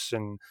hoops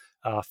and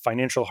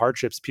financial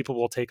hardships people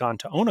will take on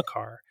to own a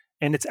car.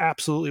 And it's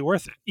absolutely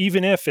worth it.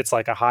 Even if it's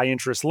like a high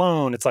interest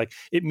loan, it's like,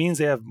 it means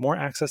they have more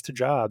access to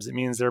jobs. It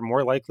means they're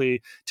more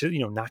likely to,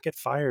 not get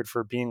fired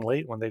for being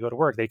late when they go to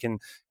work. They can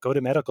go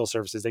to medical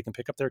services. They can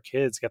pick up their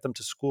kids, get them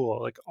to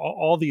school. Like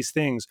all these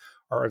things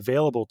are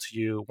available to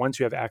you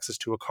once you have access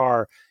to a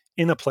car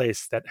in a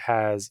place that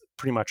has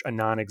pretty much a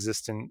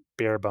non-existent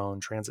bare bone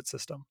transit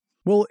system.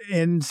 Well,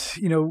 and,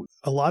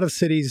 a lot of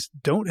cities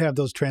don't have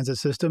those transit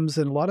systems,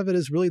 and a lot of it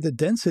is really the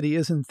density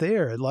isn't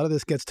there. A lot of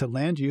this gets to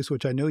land use,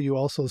 which I know you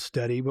also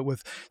study, but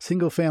with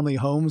single family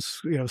homes,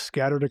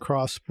 scattered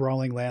across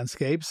sprawling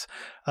landscapes,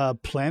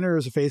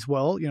 planners face,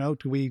 do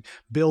we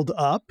build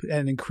up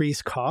and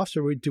increase costs,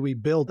 or do we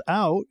build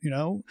out,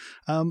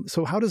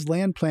 so how does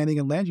land planning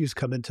and land use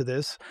come into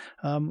this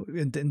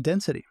in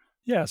density?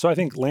 Yeah, so I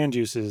think land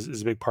use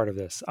is a big part of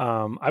this.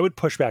 I would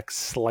push back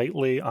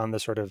slightly on the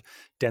sort of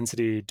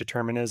density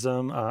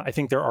determinism. I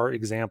think there are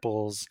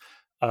examples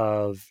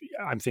of,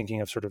 I'm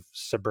thinking of sort of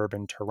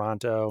suburban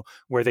Toronto,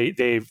 where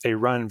they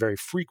run very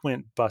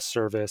frequent bus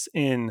service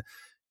in,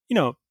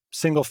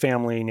 single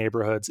family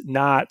neighborhoods,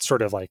 not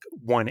sort of like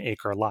 1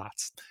 acre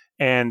lots.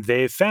 And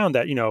they've found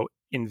that,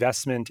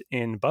 investment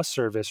in bus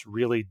service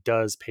really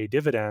does pay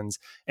dividends,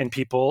 and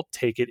people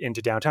take it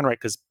into downtown, right?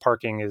 Because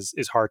parking is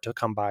hard to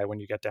come by when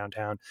you get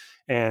downtown.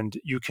 And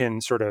you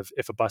can sort of,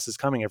 if a bus is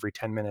coming every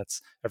 10 minutes,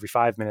 every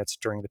 5 minutes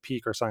during the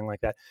peak or something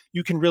like that,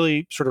 you can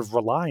really sort of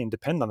rely and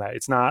depend on that.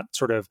 It's not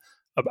sort of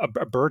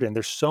a burden.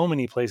 There's so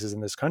many places in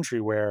this country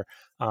where,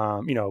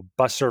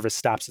 bus service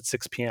stops at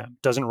 6 p.m.,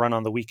 doesn't run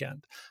on the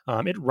weekend.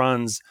 It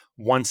runs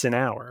once an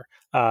hour.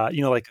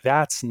 Like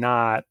that's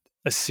not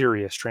a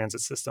serious transit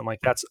system.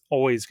 Like that's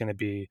always going to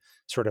be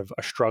sort of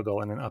a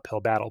struggle and an uphill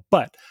battle.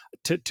 But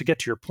to get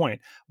to your point,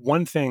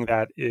 one thing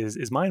that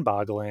is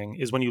mind-boggling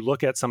is when you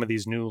look at some of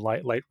these new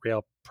light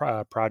rail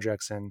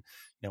projects in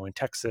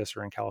Texas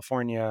or in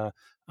California,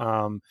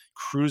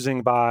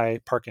 cruising by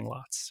parking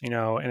lots,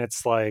 and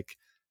it's like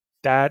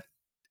that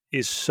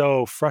is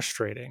so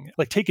frustrating.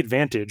 Like, take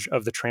advantage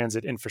of the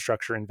transit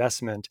infrastructure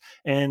investment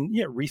and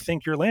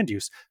rethink your land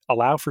use.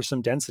 Allow for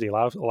some density,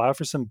 allow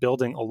for some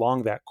building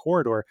along that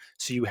corridor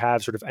so you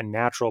have sort of a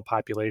natural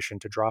population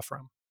to draw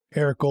from.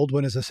 Eric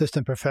Goldwyn is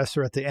assistant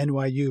professor at the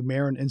NYU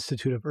Marin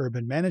Institute of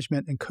Urban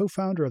Management and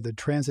co-founder of the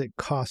Transit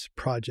Cost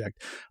Project.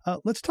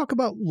 Let's talk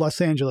about Los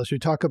Angeles. You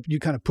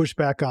kind of push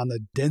back on the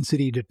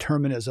density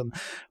determinism.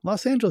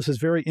 Los Angeles is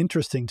very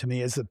interesting to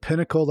me. It's the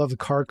pinnacle of the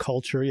car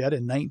culture. Yet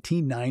in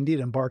 1990, it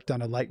embarked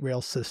on a light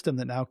rail system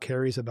that now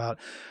carries about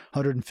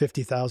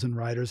 150,000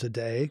 riders a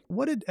day.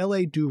 What did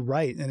LA do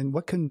right, and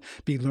what can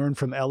be learned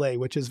from LA,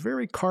 which is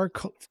very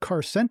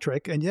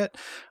car-centric, and yet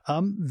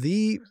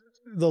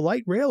the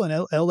light rail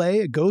in LA,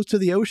 it goes to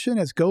the ocean,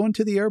 it's going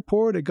to the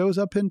airport, it goes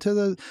up into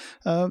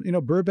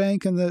the,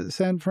 Burbank and the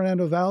San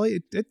Fernando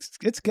Valley.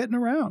 It's getting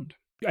around.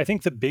 I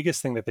think the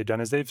biggest thing that they've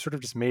done is they've sort of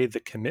just made the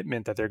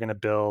commitment that they're going to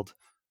build,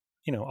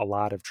 a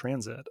lot of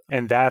transit.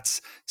 And that's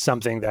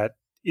something that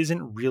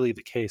isn't really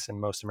the case in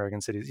most American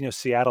cities.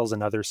 Seattle's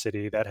another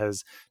city that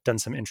has done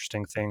some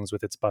interesting things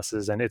with its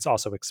buses, and it's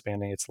also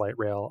expanding its light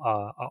rail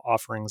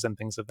offerings and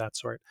things of that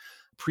sort.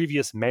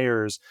 Previous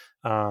mayors,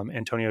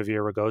 Antonio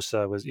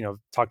Villaraigosa was,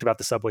 talked about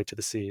the subway to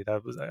the sea.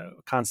 That was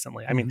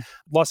constantly. I mean,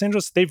 Los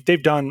Angeles,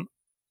 they've done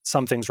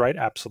some things right,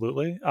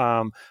 absolutely,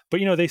 but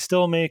they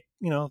still make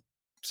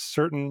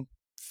certain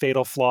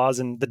fatal flaws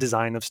in the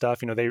design of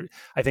stuff.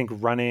 I think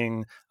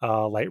running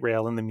light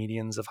rail in the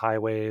medians of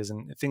highways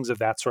and things of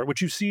that sort,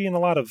 which you see in a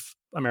lot of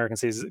American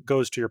cities, it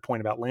goes to your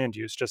point about land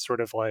use, just sort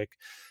of like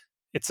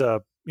it's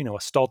a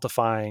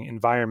stultifying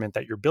environment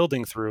that you're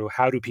building through.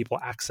 How do people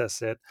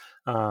access it?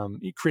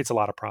 It creates a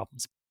lot of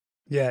problems.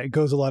 Yeah, it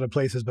goes a lot of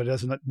places, but it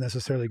doesn't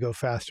necessarily go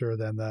faster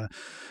than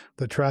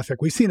the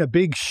traffic. We've seen a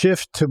big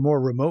shift to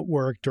more remote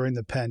work during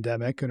the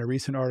pandemic, and a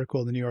recent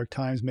article in the New York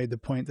Times made the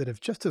point that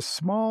if just a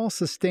small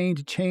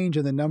sustained change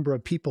in the number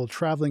of people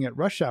traveling at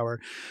rush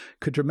hour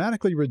could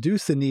dramatically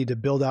reduce the need to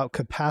build out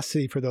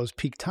capacity for those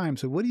peak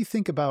times. So what do you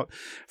think about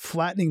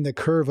flattening the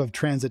curve of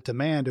transit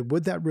demand, and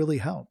would that really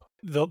help?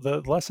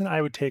 The lesson I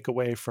would take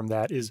away from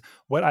that is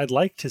what I'd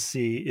like to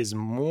see is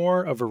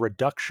more of a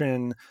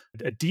reduction,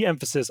 a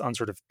de-emphasis on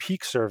sort of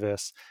peak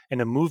service and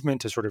a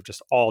movement to sort of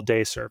just all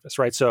day service,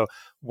 right? So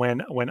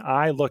when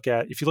I look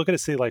at, if you look at a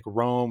city like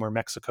Rome or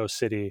Mexico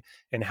City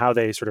and how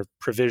they sort of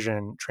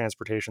provision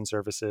transportation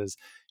services,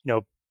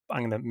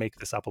 I'm going to make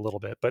this up a little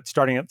bit, but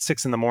starting at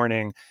 6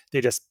 a.m,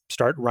 they just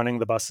start running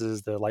the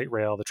buses, the light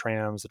rail, the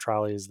trams, the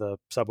trolleys, the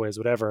subways,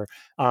 whatever.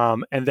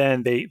 And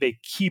then they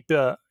keep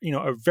a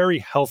very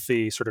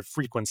healthy sort of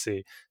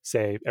frequency,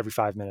 say every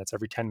 5 minutes,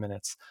 every 10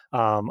 minutes,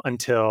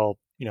 until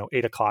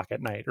 8 o'clock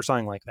at night or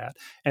something like that.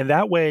 And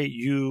that way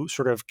you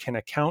sort of can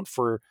account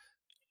for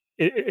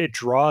it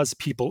draws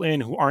people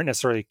in who aren't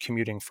necessarily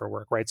commuting for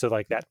work, right? So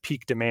like that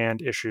peak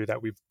demand issue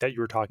that you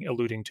were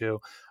alluding to,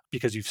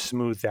 because you've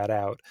smoothed that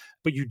out,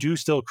 but you do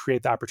still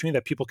create the opportunity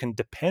that people can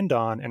depend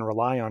on and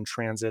rely on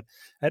transit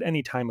at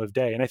any time of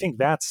day. And I think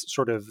that's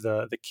sort of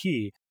the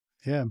key.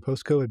 Yeah, and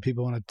post-COVID,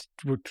 people want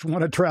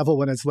to travel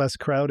when it's less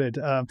crowded.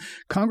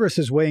 Congress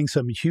is weighing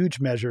some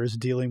huge measures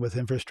dealing with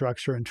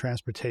infrastructure and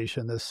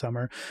transportation this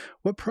summer.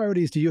 What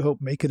priorities do you hope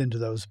make it into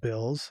those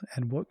bills,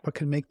 and what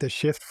can make the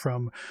shift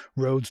from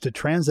roads to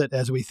transit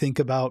as we think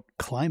about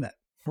climate?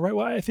 Right.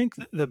 Well, I think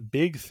the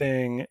big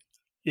thing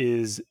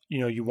is,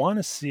 you want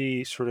to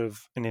see sort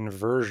of an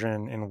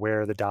inversion in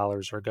where the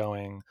dollars are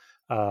going,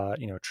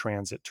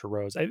 transit to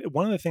roads.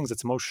 One of the things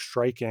that's most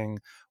striking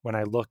when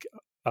I look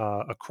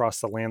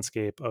across the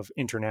landscape of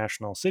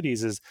international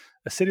cities is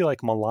a city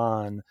like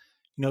Milan.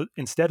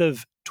 Instead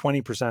of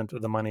 20%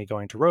 of the money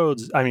going to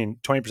roads,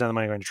 20% of the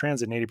money going to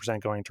transit and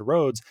 80% going to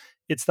roads,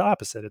 it's the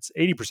opposite. It's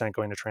 80%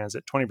 going to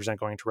transit, 20%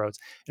 going to roads.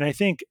 And I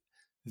think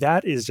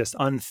that is just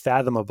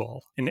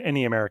unfathomable in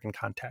any American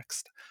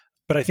context.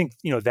 But I think,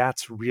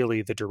 that's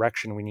really the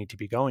direction we need to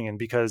be going in,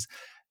 because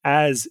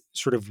as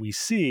sort of we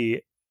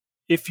see,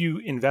 if you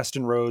invest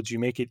in roads, you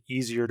make it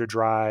easier to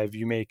drive,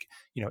 you make,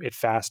 it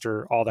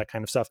faster, all that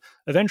kind of stuff.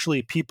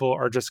 Eventually, people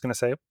are just going to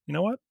say, you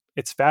know what?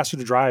 It's faster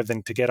to drive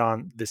than to get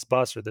on this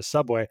bus or this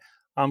subway.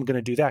 I'm going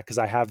to do that because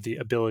I have the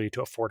ability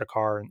to afford a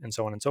car and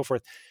so on and so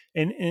forth.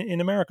 And in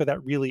America,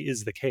 that really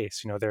is the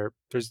case.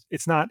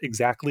 It's not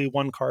exactly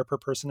one car per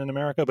person in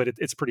America, but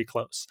it's pretty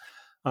close.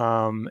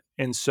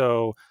 And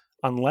so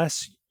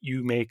unless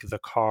you make the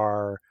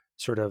car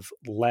sort of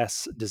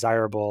less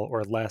desirable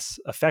or less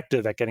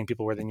effective at getting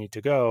people where they need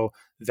to go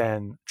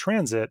than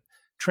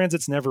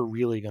transit's never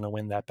really going to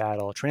win that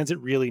battle. Transit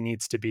really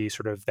needs to be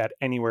sort of that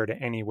anywhere to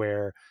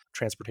anywhere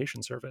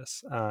transportation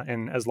service.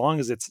 And as long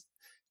as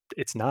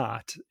it's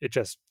not,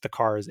 the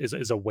car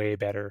is a way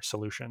better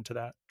solution to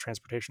that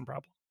transportation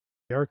problem.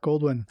 Eric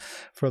Goldwyn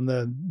from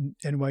the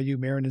NYU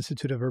Marin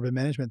Institute of Urban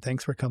Management.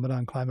 Thanks for coming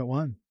on Climate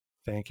One.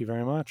 Thank you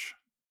very much.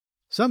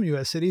 Some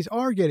U.S. cities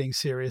are getting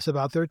serious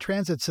about their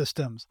transit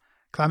systems.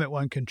 Climate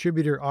One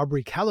contributor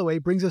Aubrey Calloway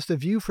brings us the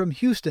view from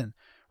Houston,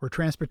 where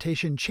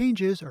transportation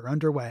changes are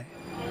underway.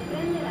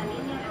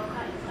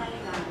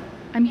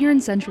 I'm here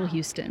in central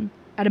Houston,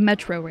 at a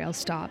Metro rail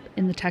stop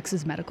in the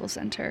Texas Medical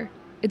Center.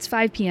 It's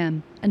 5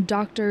 p.m., and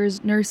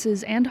doctors,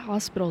 nurses, and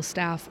hospital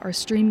staff are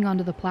streaming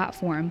onto the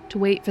platform to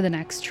wait for the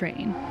next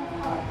train.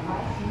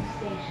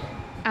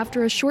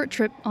 After a short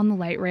trip on the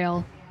light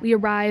rail, we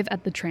arrive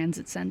at the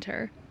transit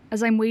center.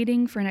 As I'm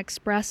waiting for an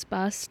express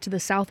bus to the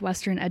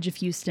southwestern edge of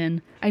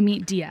Houston, I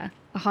meet Dia,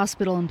 a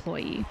hospital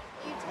employee.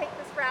 You take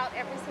this route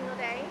every single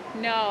day?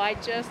 No, I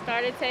just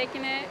started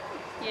taking it.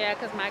 Yeah,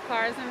 because my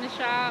car's in the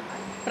shop,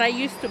 but I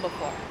used to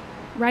before.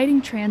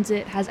 Riding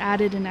transit has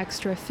added an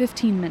extra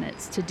 15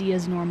 minutes to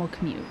Dia's normal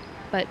commute,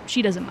 but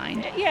she doesn't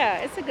mind. Yeah,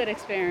 it's a good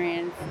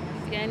experience.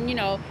 And,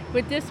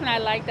 with this one, I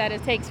like that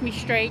it takes me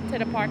straight to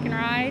the park and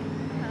ride.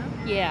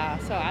 Yeah,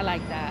 so I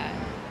like that.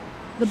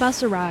 The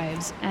bus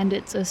arrives, and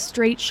it's a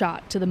straight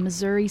shot to the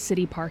Missouri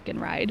City Park and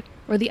Ride,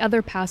 where the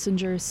other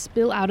passengers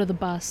spill out of the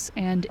bus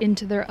and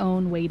into their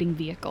own waiting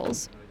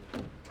vehicles.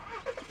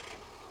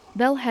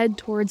 They'll head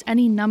towards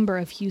any number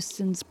of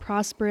Houston's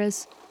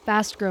prosperous,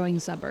 fast-growing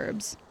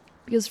suburbs,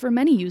 because for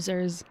many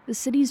users, the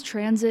city's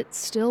transit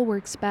still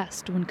works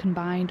best when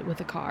combined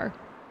with a car.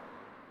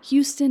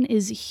 Houston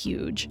is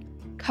huge,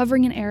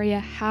 covering an area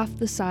half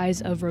the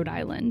size of Rhode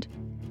Island.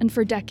 And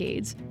for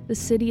decades, the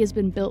city has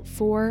been built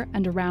for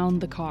and around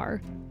the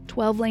car.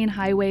 12-lane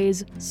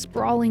highways,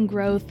 sprawling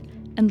growth,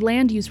 and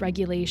land use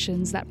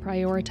regulations that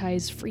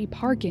prioritize free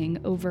parking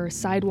over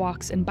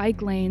sidewalks and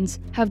bike lanes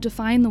have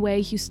defined the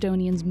way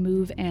Houstonians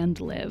move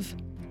and live.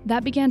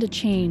 That began to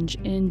change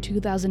in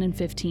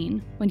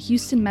 2015, when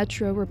Houston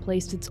Metro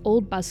replaced its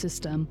old bus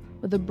system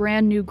with a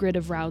brand new grid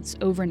of routes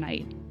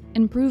overnight.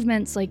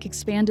 Improvements like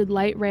expanded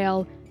light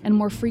rail and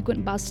more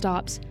frequent bus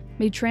stops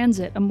made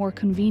transit a more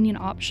convenient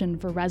option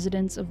for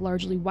residents of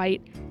largely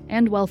white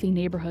and wealthy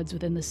neighborhoods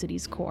within the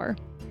city's core.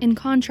 In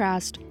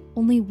contrast,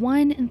 only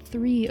 1 in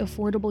 3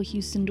 affordable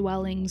Houston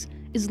dwellings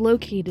is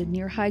located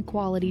near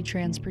high-quality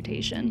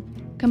transportation.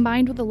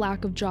 Combined with a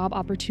lack of job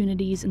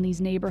opportunities in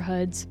these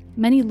neighborhoods,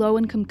 many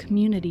low-income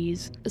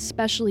communities,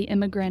 especially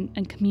immigrant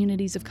and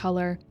communities of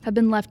color, have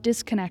been left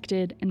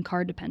disconnected and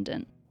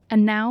car-dependent.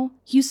 And now,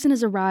 Houston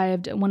has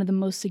arrived at one of the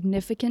most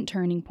significant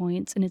turning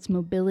points in its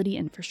mobility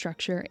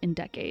infrastructure in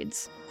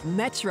decades.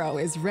 Metro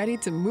is ready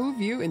to move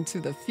you into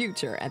the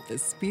future at the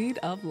speed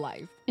of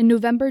life. In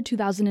November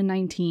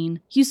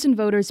 2019, Houston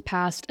voters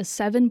passed a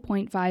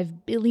 $7.5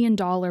 billion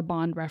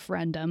bond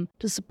referendum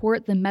to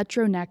support the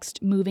Metro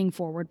Next Moving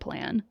Forward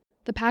plan.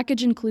 The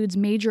package includes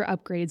major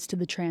upgrades to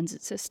the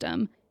transit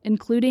system,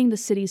 including the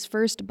city's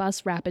first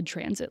bus rapid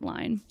transit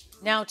line.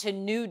 Now to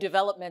new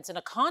developments in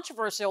a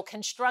controversial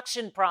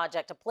construction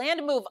project, a plan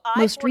to move I-45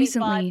 Most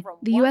recently,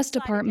 the U.S.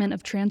 Department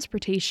of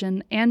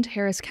Transportation and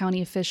Harris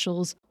County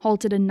officials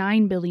halted a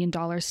 $9 billion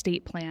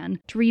state plan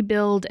to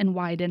rebuild and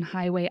widen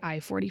Highway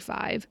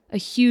I-45, a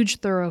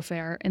huge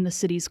thoroughfare in the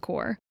city's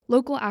core.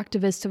 Local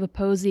activists have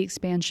opposed the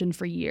expansion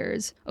for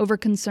years over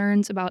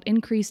concerns about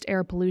increased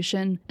air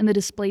pollution and the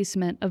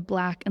displacement of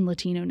Black and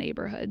Latino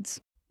neighborhoods.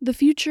 The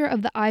future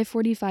of the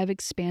I-45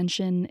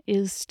 expansion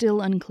is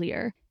still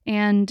unclear,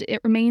 and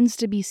it remains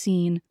to be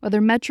seen whether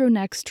Metro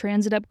Next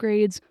transit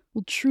upgrades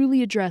will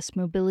truly address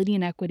mobility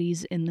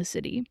inequities in the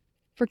city.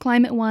 For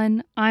Climate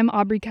One, I'm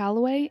Aubrey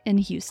Calloway in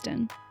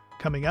Houston.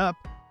 Coming up,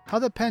 how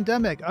the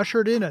pandemic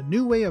ushered in a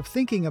new way of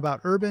thinking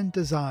about urban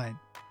design.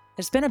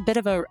 There's been a bit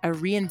of a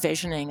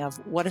re-envisioning of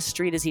what a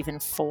street is even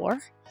for,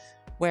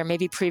 where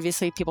maybe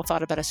previously people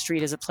thought about a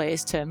street as a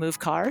place to move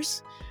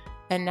cars.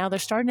 And now they're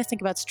starting to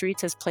think about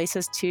streets as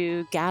places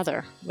to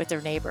gather with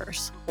their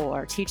neighbors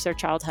or teach their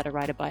child how to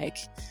ride a bike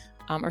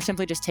or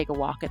simply just take a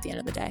walk at the end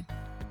of the day.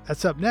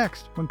 That's up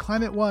next when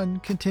Climate One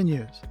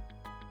continues.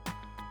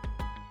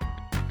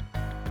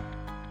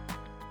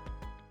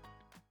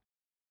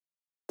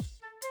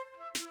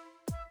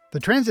 The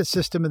transit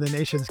system in the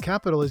nation's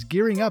capital is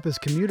gearing up as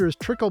commuters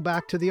trickle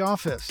back to the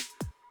office.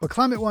 But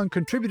Climate One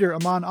contributor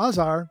Aman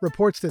Azar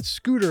reports that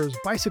scooters,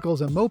 bicycles,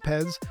 and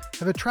mopeds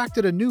have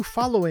attracted a new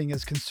following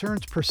as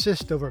concerns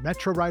persist over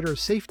Metro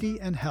riders' safety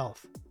and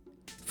health.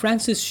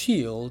 Francis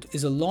Shield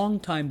is a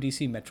longtime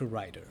DC Metro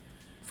rider.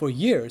 For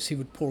years, he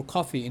would pour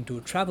coffee into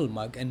a travel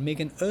mug and make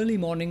an early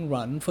morning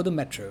run for the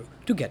Metro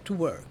to get to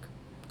work.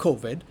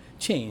 COVID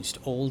changed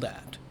all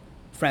that.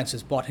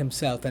 Francis bought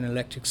himself an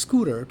electric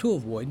scooter to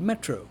avoid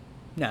Metro.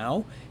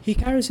 Now, he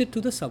carries it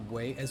to the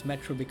subway as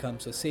Metro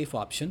becomes a safe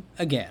option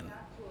again.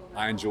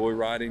 I enjoy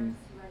riding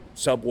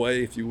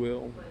subway, if you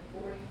will,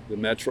 the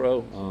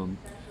Metro,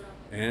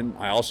 and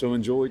I also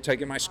enjoy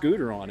taking my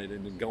scooter on it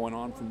and then going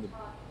on from the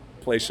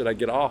place that I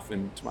get off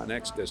into my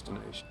next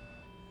destination.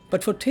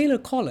 But for Taylor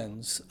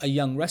Collins, a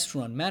young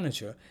restaurant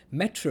manager,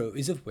 Metro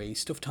is a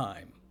waste of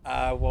time.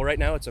 Well, right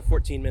now it's a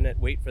 14-minute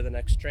wait for the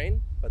next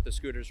train, but the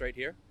scooter's right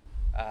here.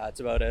 It's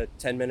about a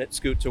 10-minute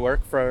scoot to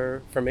work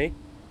for me,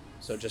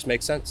 so it just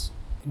makes sense.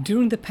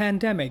 During the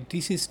pandemic,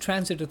 DC's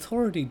Transit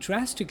Authority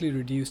drastically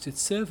reduced its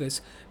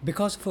service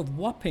because of a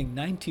whopping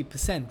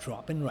 90%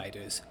 drop in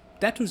riders.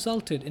 That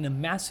resulted in a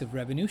massive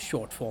revenue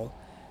shortfall.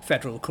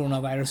 Federal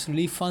coronavirus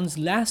relief funds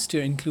last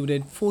year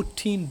included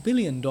 $14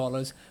 billion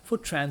for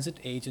transit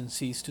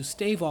agencies to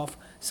stave off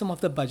some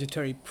of the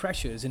budgetary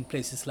pressures in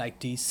places like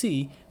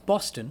DC,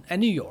 Boston, and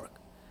New York.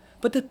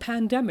 But the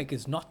pandemic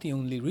is not the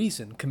only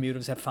reason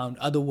commuters have found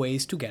other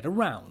ways to get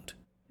around.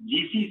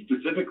 DC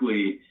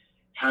specifically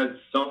has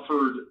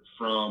suffered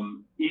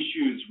from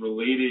issues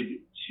related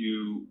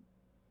to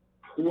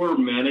poor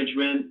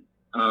management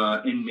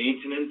and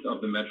maintenance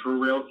of the Metro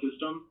rail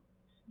system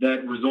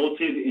that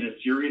resulted in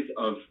a series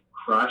of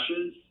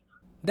crashes.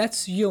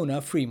 That's Yona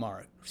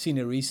Freemark,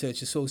 Senior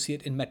Research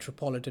Associate in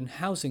Metropolitan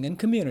Housing and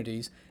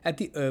Communities at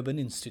the Urban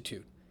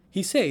Institute.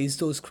 He says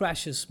those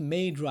crashes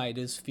made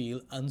riders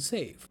feel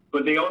unsafe.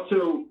 But they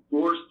also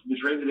forced the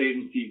transit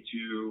agency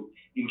to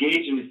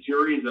engage in a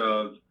series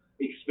of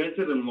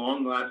expensive and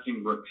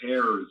long-lasting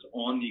repairs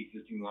on the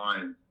existing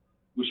lines,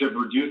 which have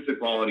reduced the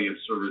quality of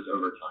service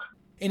over time.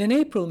 In an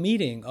April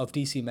meeting of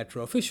DC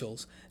Metro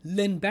officials,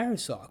 Lynn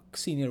Barisok,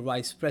 Senior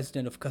Vice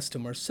President of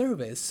Customer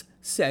Service,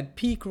 said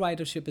peak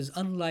ridership is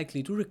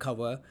unlikely to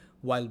recover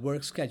while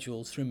work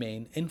schedules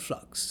remain in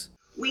flux.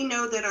 We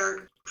know that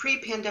our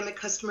pre-pandemic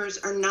customers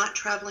are not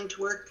traveling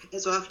to work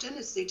as often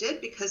as they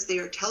did because they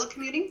are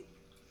telecommuting.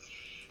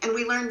 And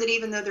we learned that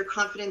even though their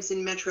confidence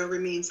in Metro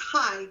remains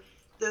high,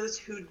 those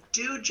who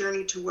do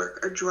journey to work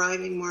are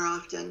driving more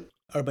often.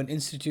 Urban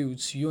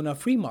Institute's Yona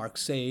Freemark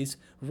says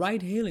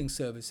ride-hailing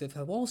services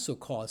have also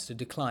caused a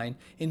decline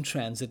in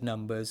transit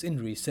numbers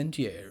in recent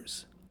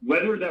years.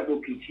 Whether that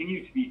will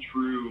continue to be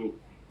true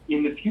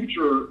in the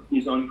future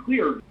is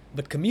unclear.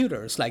 But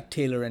commuters like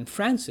Taylor and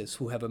Francis,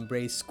 who have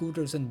embraced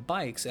scooters and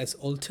bikes as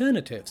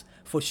alternatives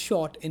for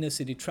short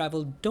inner-city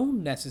travel,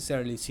 don't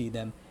necessarily see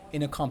them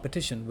in a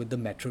competition with the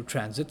Metro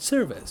Transit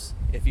service.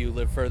 If you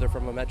live further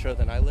from a metro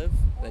than I live,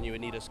 then you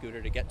would need a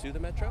scooter to get to the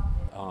metro.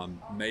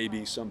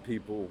 Maybe some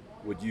people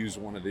would use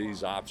one of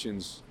these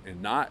options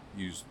and not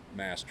use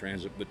mass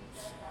transit, but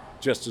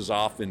just as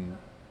often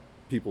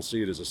people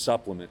see it as a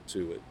supplement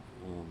to it.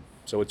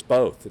 So it's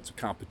both. It's a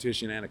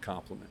competition and a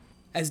complement.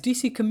 As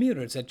DC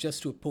commuters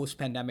adjust to a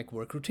post-pandemic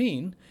work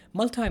routine,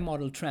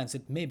 multimodal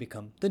transit may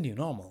become the new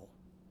normal.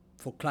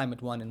 For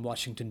Climate One in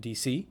Washington,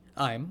 D.C.,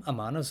 I'm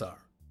Aman Azar.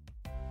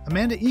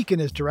 Amanda Eakin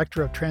is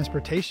Director of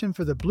Transportation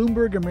for the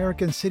Bloomberg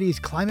American Cities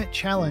Climate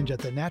Challenge at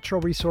the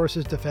Natural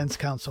Resources Defense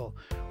Council,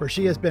 where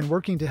she has been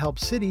working to help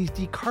cities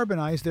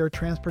decarbonize their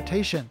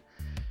transportation.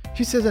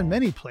 She says in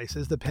many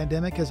places the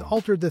pandemic has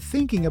altered the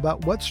thinking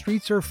about what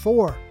streets are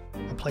for,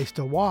 a place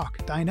to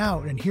walk, dine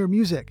out, and hear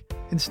music,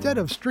 instead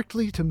of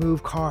strictly to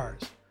move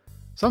cars.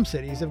 Some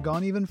cities have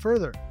gone even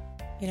further.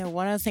 You know,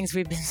 one of the things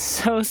we've been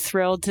so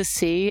thrilled to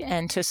see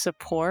and to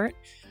support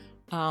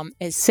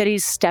is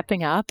cities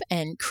stepping up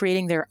and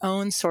creating their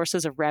own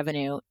sources of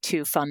revenue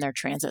to fund their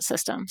transit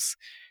systems.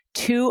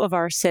 2 of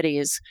our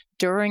cities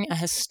during a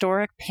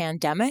historic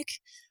pandemic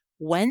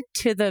went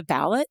to the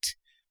ballot,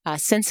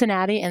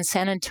 Cincinnati and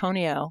San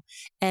Antonio,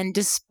 and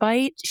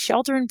despite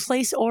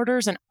shelter-in-place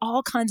orders and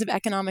all kinds of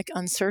economic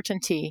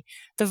uncertainty,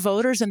 the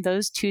voters in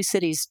those 2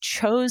 cities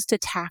chose to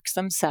tax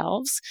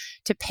themselves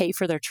to pay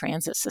for their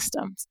transit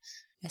systems.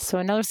 So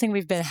another thing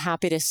we've been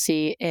happy to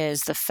see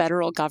is the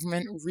federal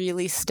government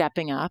really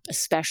stepping up,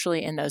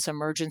 especially in those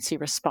emergency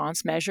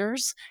response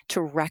measures,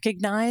 to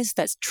recognize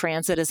that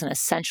transit is an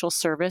essential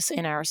service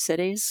in our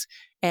cities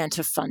and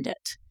to fund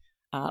it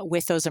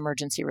with those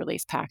emergency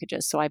relief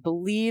packages. So I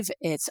believe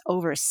it's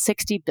over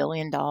 $60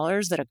 billion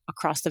that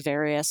across the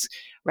various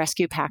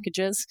rescue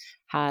packages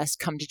has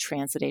come to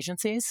transit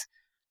agencies.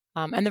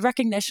 And the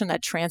recognition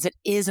that transit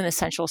is an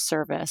essential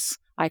service,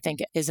 I think,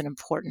 is an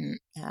important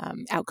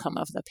outcome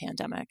of the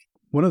pandemic.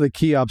 One of the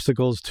key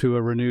obstacles to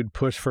a renewed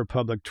push for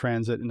public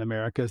transit in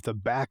America is the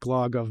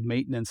backlog of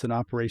maintenance and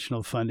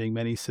operational funding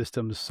many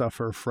systems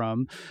suffer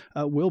from.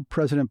 Will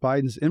President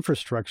Biden's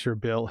infrastructure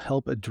bill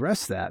help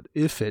address that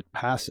if it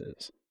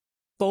passes?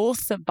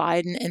 Both the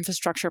Biden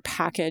infrastructure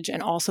package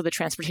and also the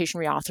transportation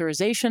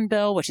reauthorization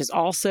bill, which is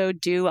also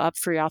due up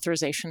for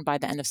reauthorization by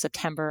the end of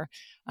September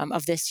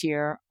of this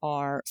year,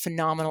 are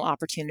phenomenal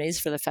opportunities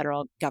for the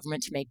federal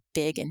government to make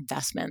big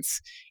investments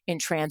in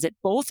transit,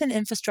 both in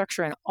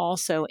infrastructure and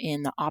also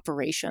in the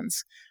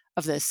operations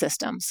of those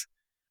systems.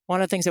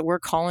 One of the things that we're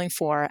calling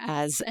for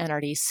as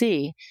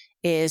NRDC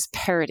is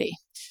parity.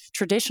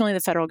 Traditionally, the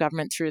federal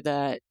government, through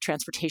the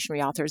Transportation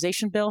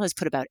Reauthorization Bill, has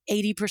put about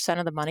 80%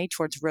 of the money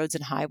towards roads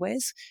and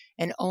highways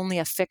and only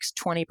a fixed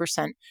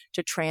 20%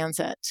 to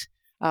transit.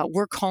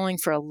 We're calling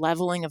for a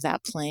leveling of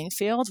that playing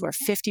field where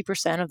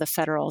 50% of the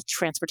federal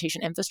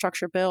transportation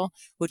infrastructure bill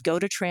would go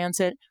to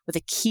transit with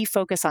a key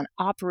focus on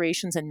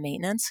operations and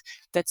maintenance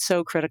that's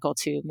so critical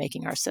to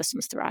making our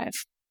systems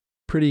thrive.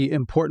 Pretty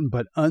important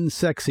but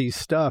unsexy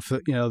stuff.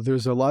 You know,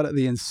 there's a lot of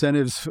the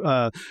incentives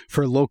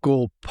for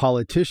local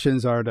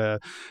politicians are to,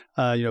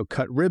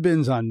 cut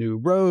ribbons on new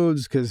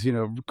roads because,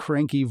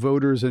 cranky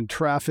voters and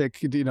traffic,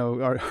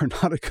 are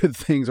not a good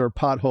things, or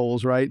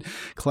potholes, right?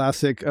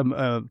 Classic,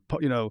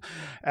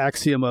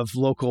 axiom of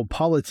local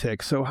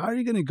politics. So how are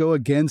you going to go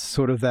against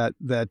sort of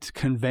that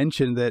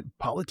convention that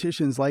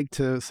politicians like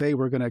to say,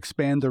 we're going to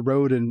expand the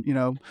road and,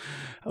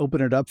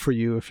 open it up for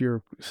you if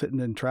you're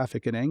sitting in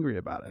traffic and angry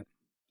about it?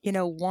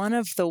 One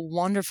of the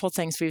wonderful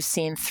things we've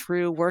seen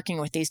through working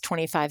with these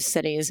 25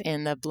 cities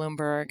in the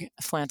Bloomberg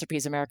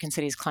Philanthropies American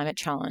Cities Climate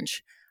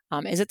Challenge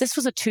is that this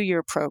was a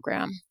 2-year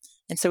program.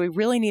 And so we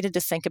really needed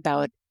to think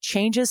about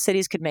changes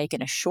cities could make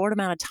in a short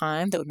amount of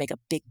time that would make a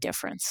big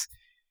difference.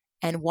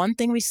 And one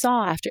thing we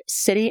saw after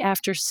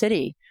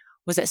city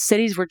was that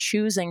cities were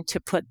choosing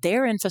to put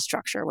their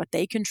infrastructure, what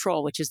they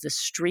control, which is the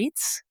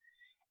streets,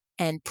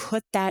 and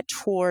put that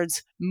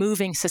towards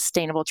moving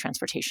sustainable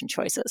transportation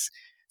choices.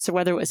 So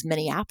whether it was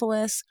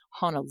Minneapolis,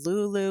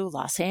 Honolulu,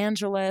 Los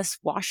Angeles,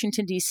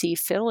 Washington, D.C.,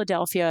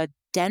 Philadelphia,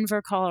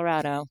 Denver,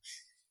 Colorado,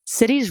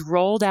 cities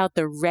rolled out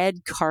the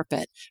red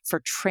carpet for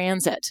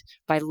transit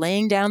by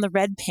laying down the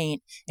red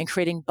paint and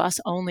creating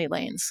bus-only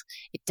lanes.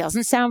 It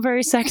doesn't sound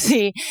very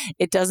sexy.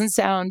 It doesn't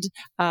sound,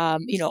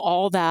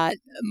 all that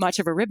much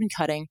of a ribbon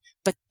cutting,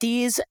 but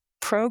these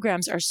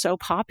programs are so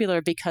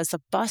popular because the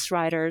bus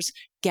riders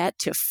get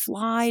to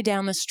fly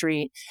down the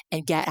street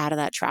and get out of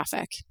that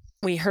traffic.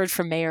 We heard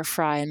from Mayor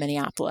Fry in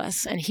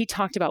Minneapolis, and he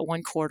talked about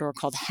one corridor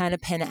called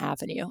Hennepin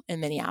Avenue in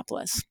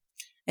Minneapolis.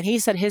 And he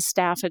said his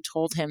staff had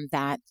told him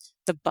that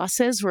the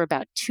buses were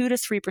about 2 to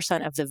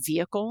 3% of the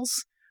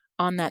vehicles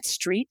on that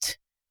street,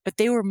 but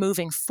they were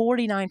moving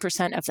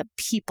 49% of the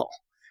people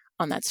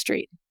on that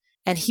street.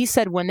 And he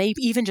said when they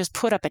even just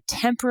put up a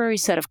temporary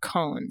set of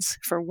cones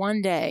for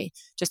one day,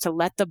 just to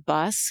let the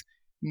bus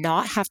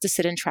not have to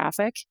sit in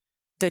traffic,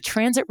 the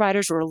transit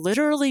riders were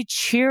literally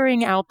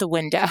cheering out the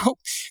window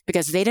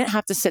because they didn't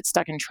have to sit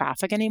stuck in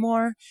traffic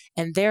anymore.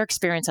 And their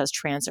experience as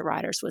transit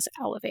riders was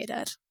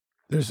elevated.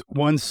 There's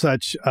one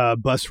such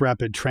bus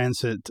rapid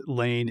transit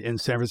lane in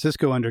San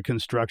Francisco under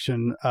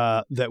construction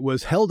that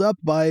was held up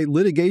by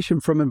litigation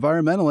from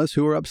environmentalists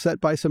who were upset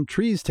by some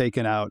trees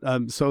taken out.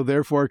 So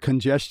therefore,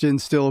 congestion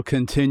still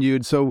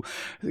continued. So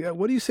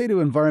what do you say to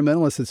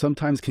environmentalists that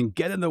sometimes can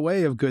get in the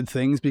way of good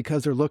things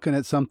because they're looking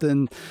at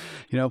something,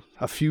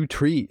 a few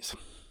trees?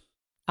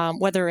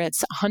 Whether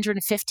it's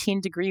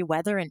 115-degree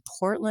weather in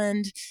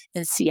Portland,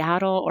 in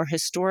Seattle, or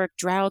historic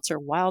droughts or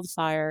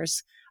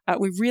wildfires,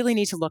 we really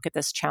need to look at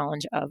this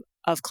challenge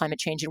of climate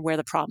change and where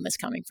the problem is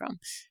coming from.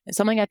 And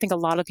something I think a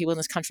lot of people in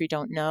this country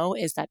don't know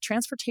is that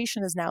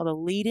transportation is now the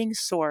leading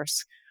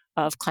source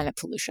of climate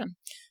pollution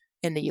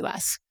in the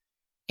U.S.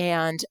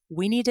 And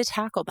we need to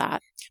tackle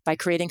that by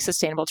creating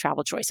sustainable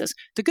travel choices.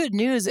 The good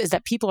news is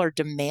that people are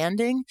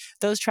demanding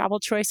those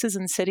travel choices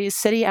in cities.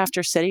 City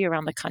after city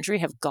around the country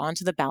have gone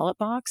to the ballot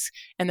box,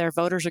 and their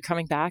voters are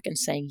coming back and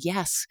saying,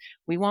 yes,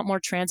 we want more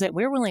transit.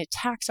 We're willing to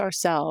tax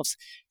ourselves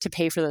to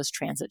pay for those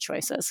transit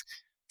choices.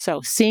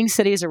 So seeing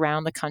cities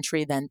around the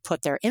country then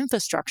put their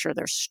infrastructure,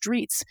 their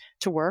streets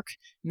to work,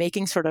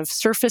 making sort of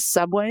surface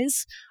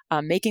subways,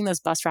 making those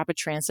bus rapid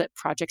transit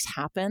projects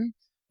happen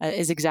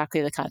is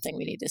exactly the kind of thing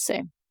we need to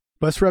see.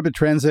 Bus rapid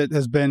transit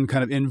has been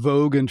kind of in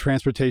vogue in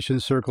transportation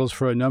circles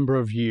for a number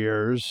of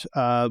years,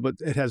 but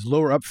it has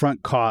lower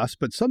upfront costs.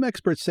 But some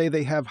experts say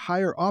they have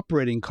higher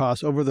operating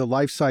costs over the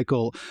life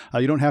cycle.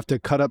 You don't have to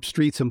cut up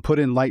streets and put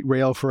in light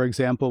rail, for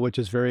example, which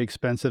is very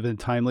expensive and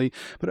timely.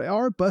 But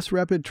are bus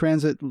rapid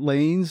transit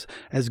lanes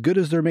as good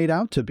as they're made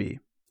out to be?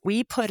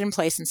 We put in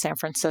place in San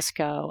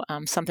Francisco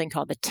something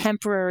called the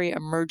Temporary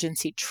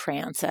Emergency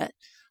Transit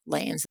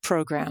Lanes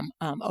program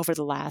over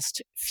the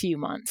last few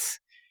months.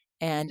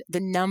 And the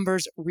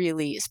numbers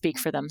really speak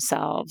for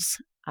themselves.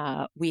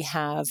 We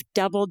have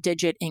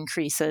double-digit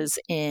increases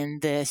in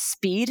the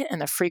speed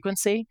and the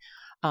frequency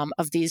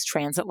of these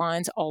transit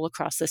lines all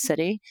across the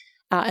city.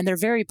 And they're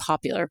very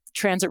popular.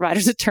 Transit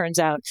riders, it turns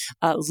out,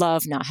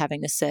 love not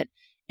having to sit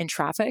in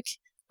traffic.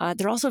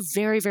 They're also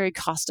very, very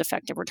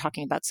cost-effective. We're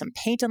talking about some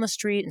paint on the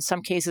street, in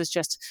some cases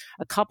just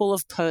a couple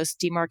of posts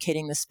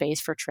demarcating the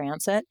space for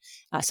transit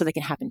so they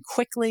can happen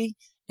quickly,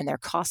 and they're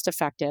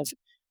cost-effective.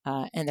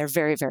 And they're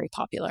very, very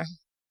popular.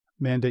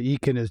 Amanda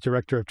Eakin is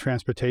Director of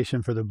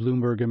Transportation for the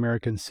Bloomberg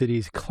American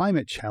Cities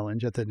Climate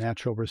Challenge at the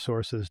Natural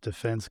Resources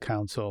Defense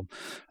Council.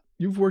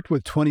 You've worked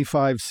with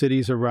 25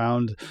 cities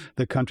around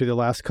the country the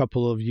last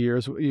couple of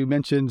years. You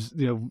mentioned,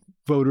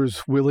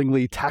 voters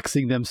willingly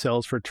taxing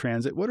themselves for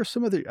transit. What are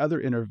some of the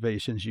other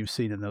innovations you've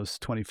seen in those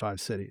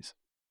 25 cities?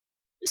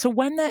 So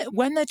when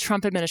the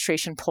Trump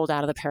administration pulled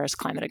out of the Paris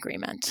Climate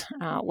Agreement,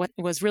 what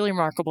was really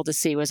remarkable to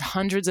see was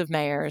hundreds of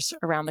mayors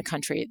around the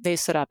country. They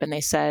stood up and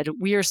they said,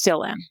 we are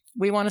still in.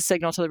 We want to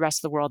signal to the rest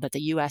of the world that the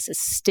U.S. is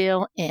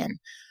still in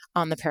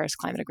on the Paris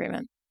Climate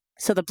Agreement.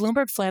 So the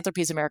Bloomberg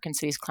Philanthropies American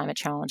Cities Climate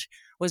Challenge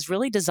was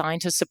really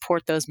designed to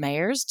support those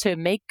mayors to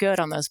make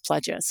good on those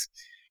pledges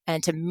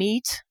and to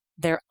meet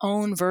their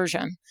own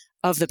version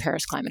of the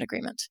Paris Climate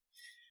Agreement.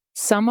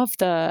 Some of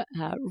the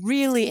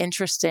really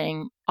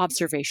interesting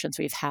observations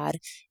we've had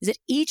is that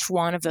each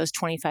one of those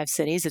 25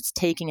 cities, it's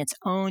taking its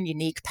own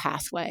unique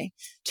pathway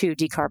to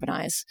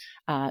decarbonize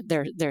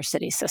their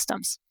city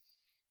systems.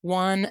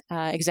 One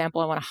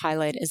example I want to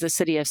highlight is the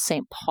city of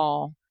St.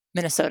 Paul,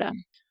 Minnesota,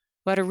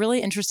 who had a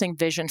really interesting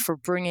vision for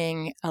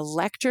bringing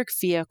electric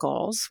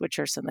vehicles, which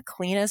are some of the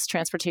cleanest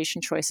transportation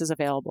choices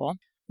available,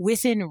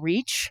 within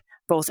reach,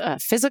 both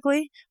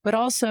physically, but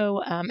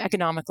also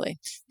economically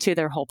to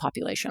their whole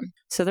population.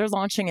 So they're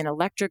launching an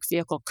electric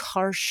vehicle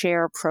car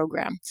share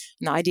program.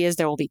 And the idea is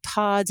there will be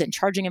pods and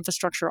charging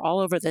infrastructure all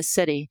over the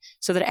city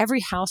so that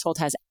every household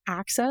has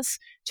access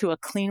to a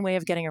clean way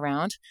of getting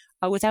around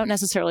without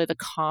necessarily the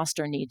cost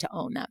or need to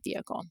own that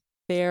vehicle.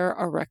 There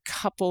are a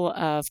couple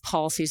of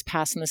policies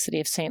passed in the city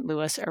of St.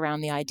 Louis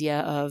around the idea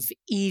of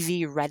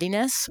EV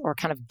readiness, or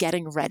kind of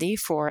getting ready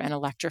for an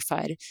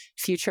electrified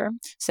future.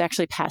 So they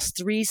actually passed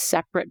 3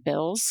 separate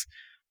bills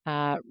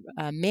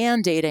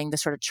mandating the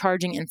sort of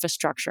charging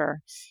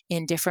infrastructure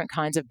in different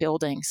kinds of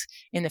buildings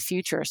in the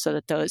future so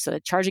that the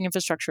charging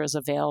infrastructure is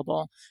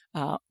available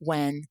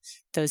when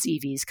those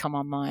EVs come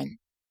online.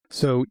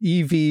 So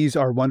EVs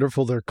are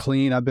wonderful. They're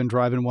clean. I've been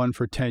driving one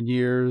for 10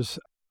 years.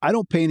 I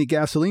don't pay any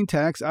gasoline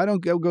tax. I don't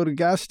go to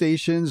gas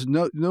stations,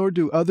 nor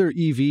do other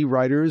EV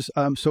riders.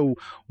 So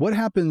what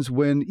happens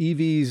when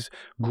EVs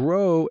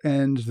grow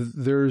and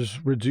there's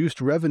reduced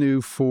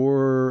revenue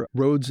for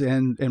roads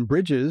and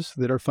bridges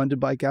that are funded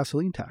by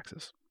gasoline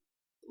taxes?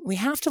 We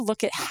have to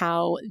look at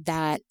how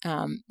that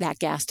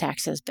gas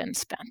tax has been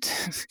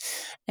spent.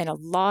 And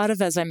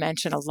as I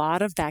mentioned, a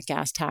lot of that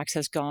gas tax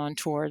has gone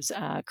towards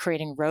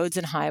creating roads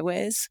and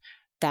highways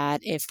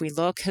that, if we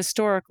look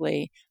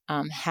historically,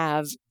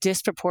 have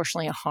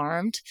disproportionately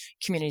harmed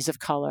communities of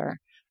color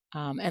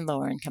and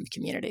lower income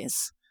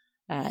communities.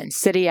 And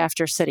city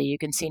after city, you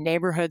can see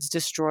neighborhoods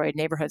destroyed,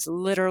 neighborhoods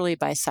literally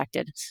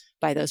bisected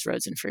by those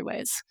roads and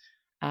freeways.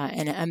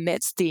 And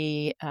amidst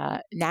the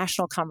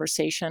national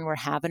conversation we're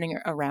having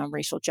around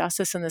racial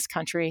justice in this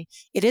country,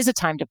 it is a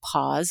time to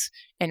pause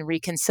and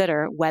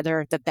reconsider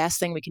whether the best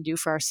thing we can do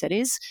for our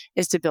cities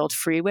is to build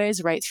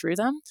freeways right through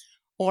them,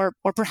 or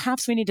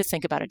perhaps we need to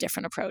think about a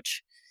different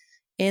approach.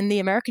 In the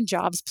American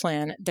Jobs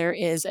Plan, there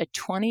is a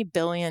 $20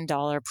 billion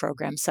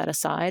program set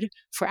aside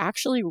for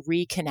actually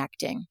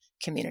reconnecting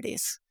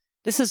communities.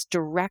 This is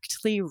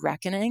directly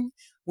reckoning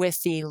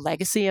with the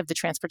legacy of the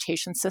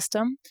transportation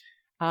system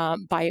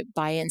by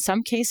in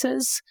some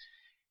cases,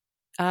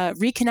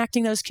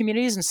 reconnecting those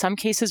communities, in some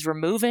cases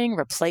removing,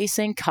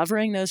 replacing,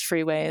 covering those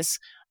freeways,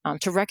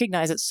 to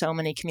recognize that so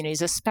many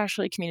communities,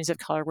 especially communities of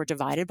color, were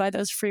divided by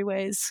those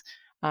freeways.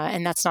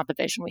 And that's not the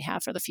vision we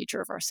have for the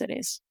future of our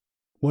cities.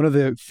 One of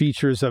the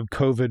features of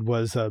COVID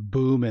was a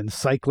boom in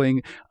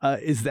cycling.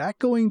 Is that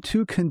going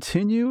to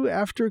continue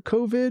after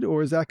COVID,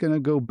 or is that going to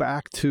go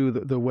back to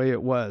the way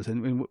it was?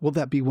 And will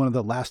that be one of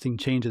the lasting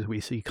changes we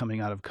see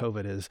coming out of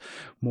COVID, is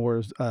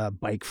more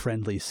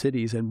bike-friendly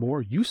cities and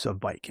more use of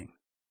biking?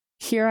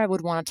 Here, I would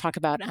want to talk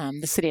about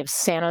the city of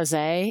San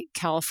Jose,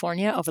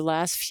 California. Over the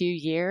last few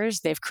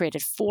years, they've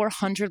created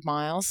 400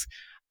 miles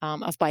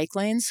of bike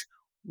lanes,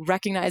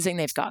 recognizing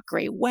they've got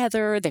great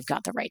weather, they've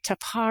got the right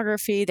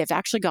topography, they've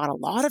actually got a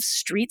lot of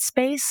street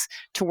space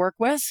to work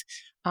with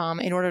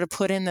in order to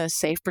put in those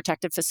safe,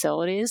 protected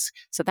facilities.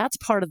 So that's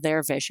part of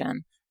their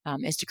vision,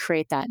 is to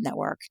create that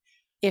network.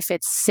 If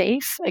it's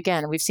safe,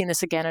 again, we've seen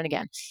this again and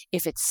again,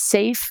 if it's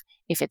safe,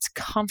 if it's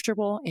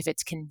comfortable, if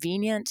it's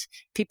convenient,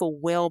 people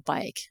will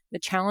bike. The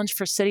challenge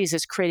for cities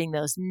is creating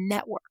those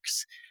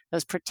networks,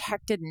 those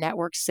protected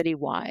networks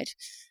citywide.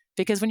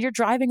 Because when you're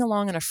driving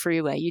along on a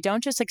freeway, you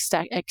don't just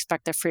expect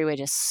the freeway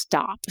to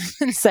stop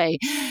and say,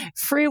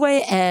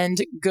 freeway end,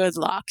 good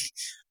luck.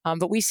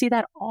 But we see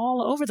that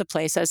all over the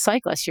place as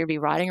cyclists. You'll be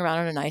riding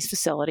around in a nice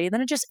facility, and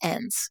then it just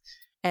ends.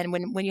 And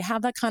when you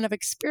have that kind of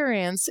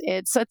experience,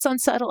 it's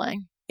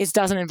unsettling. It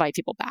doesn't invite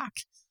people back.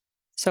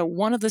 So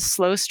one of the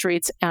slow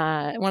streets,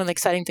 one of the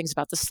exciting things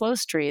about the slow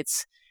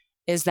streets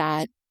is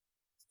that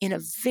in a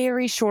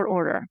very short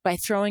order, by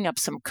throwing up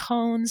some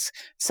cones,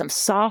 some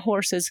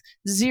sawhorses,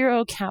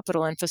 zero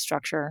capital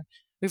infrastructure,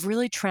 we've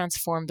really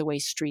transformed the way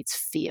streets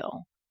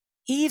feel.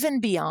 Even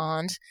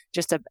beyond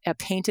just a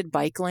painted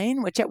bike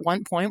lane, which at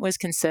one point was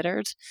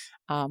considered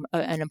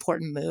an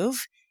important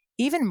move,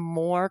 even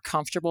more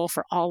comfortable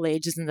for all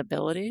ages and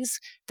abilities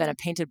than a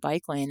painted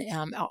bike lane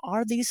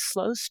are these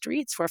slow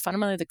streets where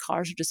fundamentally the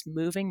cars are just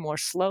moving more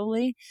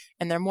slowly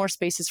and there are more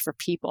spaces for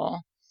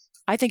people.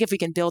 I think if we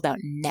can build out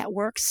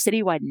networks,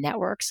 citywide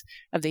networks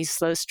of these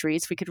slow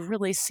streets, we could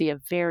really see a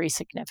very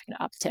significant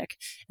uptick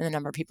in the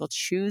number of people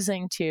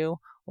choosing to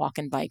walk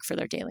and bike for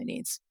their daily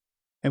needs.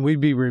 And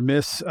we'd be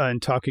remiss in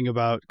talking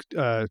about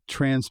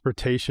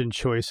transportation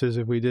choices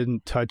if we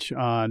didn't touch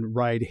on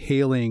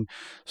ride-hailing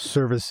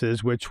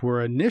services, which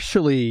were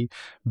initially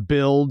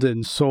billed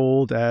and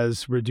sold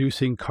as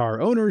reducing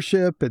car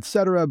ownership, et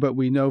cetera. But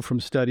we know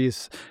from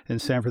studies in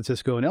San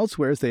Francisco and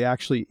elsewhere, they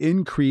actually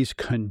increase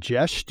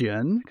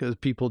congestion because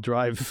people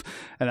drive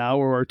an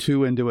hour or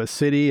two into a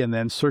city and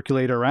then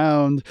circulate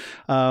around.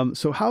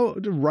 So how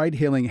do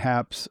ride-hailing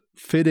apps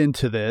fit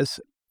into this?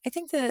 I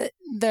think that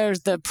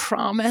there's the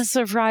promise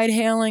of ride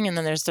hailing and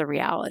then there's the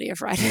reality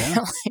of ride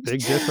hailing.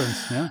 Big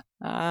difference. Yeah.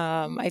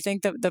 I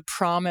think that the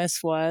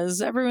promise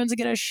was everyone's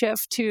going to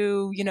shift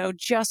to,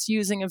 just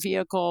using a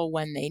vehicle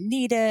when they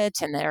need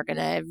it. And they're going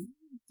to,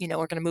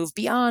 we're going to move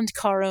beyond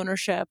car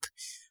ownership.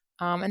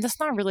 And that's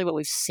not really what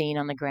we've seen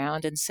on the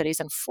ground in cities.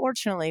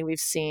 Unfortunately, we've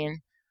seen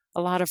a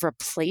lot of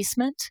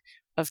replacement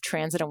of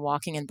transit and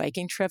walking and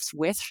biking trips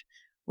with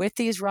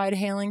these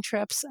ride-hailing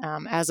trips,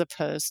 as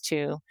opposed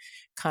to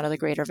kind of the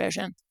greater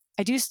vision.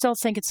 I do still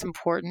think it's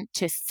important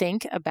to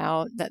think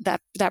about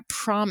that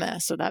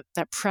promise or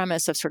that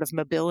premise of sort of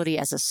mobility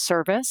as a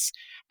service,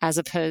 as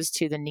opposed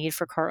to the need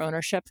for car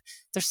ownership.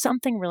 There's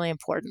something really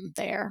important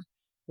there,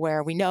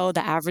 where we know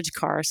the average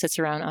car sits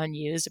around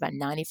unused about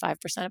 95%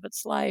 of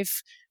its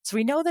life. So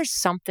we know there's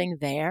something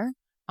there.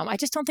 I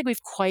just don't think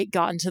we've quite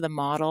gotten to the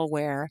model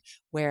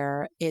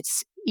where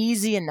it's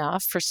easy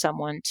enough for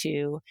someone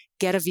to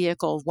get a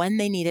vehicle when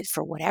they need it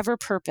for whatever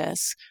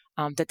purpose,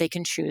 that they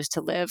can choose to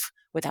live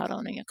without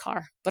owning a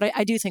car. But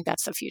I do think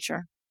that's the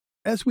future.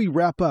 As we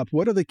wrap up,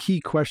 what are the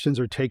key questions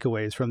or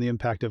takeaways from the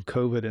impact of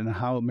COVID and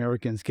how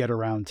Americans get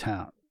around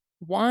town?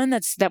 One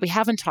that we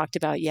haven't talked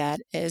about yet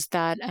is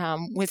that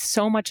with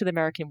so much of the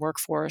American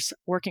workforce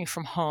working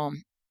from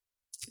home,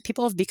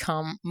 people have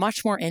become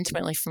much more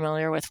intimately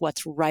familiar with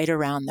what's right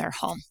around their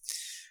home.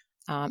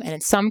 And in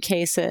some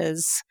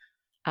cases,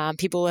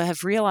 people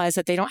have realized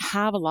that they don't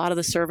have a lot of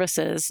the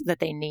services that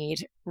they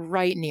need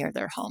right near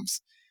their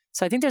homes.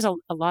 So I think there's a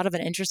lot of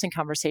an interesting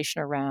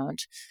conversation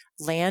around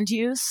land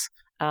use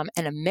and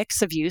a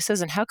mix of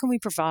uses, and how can we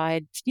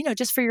provide,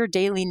 just for your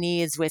daily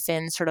needs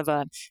within sort of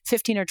a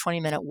 15 or 20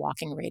 minute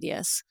walking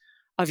radius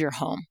of your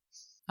home.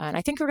 And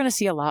I think we're going to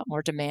see a lot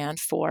more demand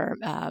for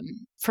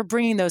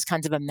bringing those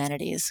kinds of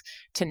amenities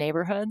to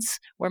neighborhoods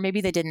where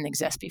maybe they didn't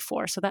exist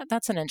before. So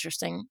that's an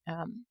interesting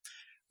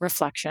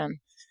reflection.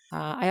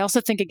 I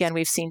also think, again,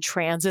 we've seen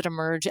transit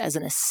emerge as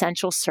an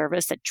essential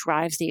service that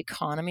drives the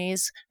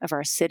economies of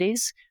our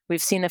cities.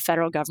 We've seen the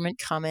federal government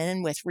come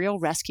in with real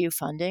rescue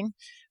funding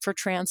for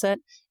transit,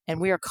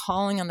 and we are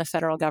calling on the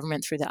federal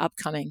government through the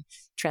upcoming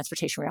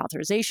Transportation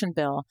Reauthorization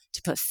Bill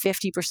to put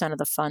 50% of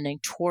the funding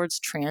towards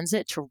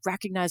transit to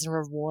recognize and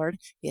reward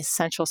the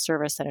essential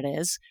service that it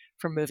is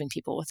for moving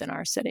people within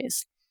our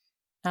cities.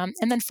 And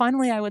then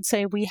finally, I would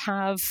say we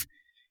have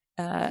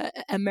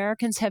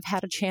Americans have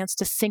had a chance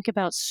to think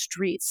about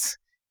streets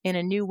in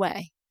a new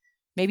way.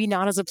 Maybe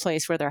not as a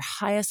place where their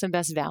highest and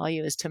best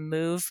value is to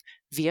move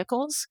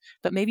vehicles,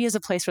 but maybe as a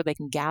place where they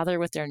can gather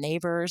with their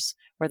neighbors,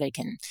 where they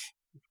can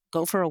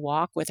go for a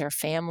walk with their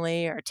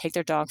family or take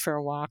their dog for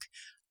a walk,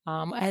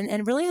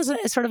 and really as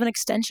sort of an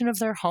extension of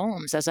their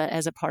homes as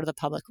a part of the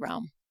public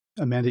realm.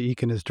 Amanda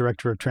Eakin is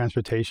Director of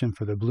Transportation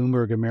for the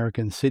Bloomberg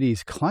American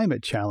Cities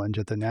Climate Challenge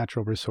at the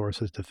Natural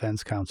Resources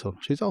Defense Council.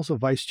 She's also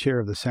Vice Chair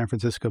of the San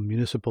Francisco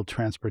Municipal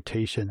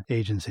Transportation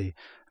Agency.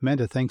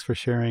 Amanda, thanks for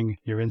sharing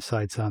your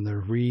insights on the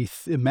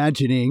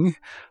reimagining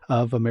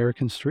of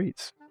American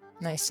streets.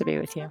 Nice to be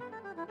with you.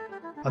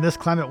 On this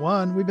Climate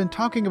One, we've been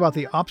talking about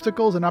the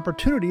obstacles and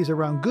opportunities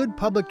around good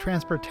public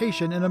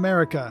transportation in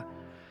America.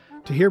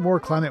 To hear more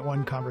Climate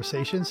One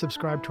conversations,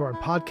 subscribe to our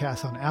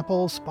podcast on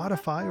Apple,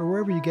 Spotify, or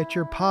wherever you get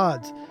your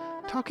pods.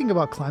 Talking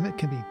about climate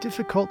can be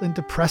difficult and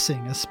depressing,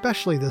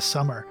 especially this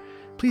summer.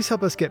 Please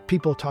help us get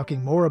people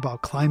talking more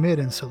about climate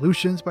and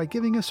solutions by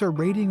giving us a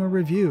rating or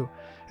review.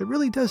 It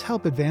really does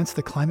help advance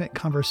the climate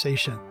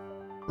conversation.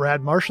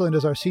 Brad Marshland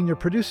is our senior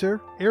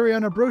producer.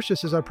 Ariana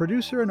Brocious is our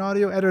producer and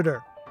audio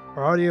editor.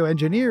 Our audio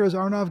engineer is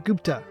Arnav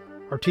Gupta.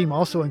 Our team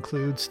also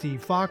includes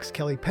Steve Fox,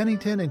 Kelly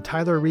Pennington, and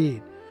Tyler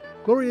Reed.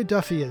 Gloria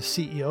Duffy is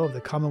CEO of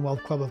the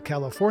Commonwealth Club of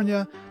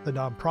California, the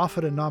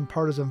nonprofit and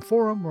nonpartisan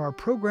forum where our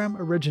program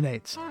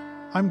originates.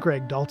 I'm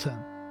Greg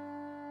Dalton.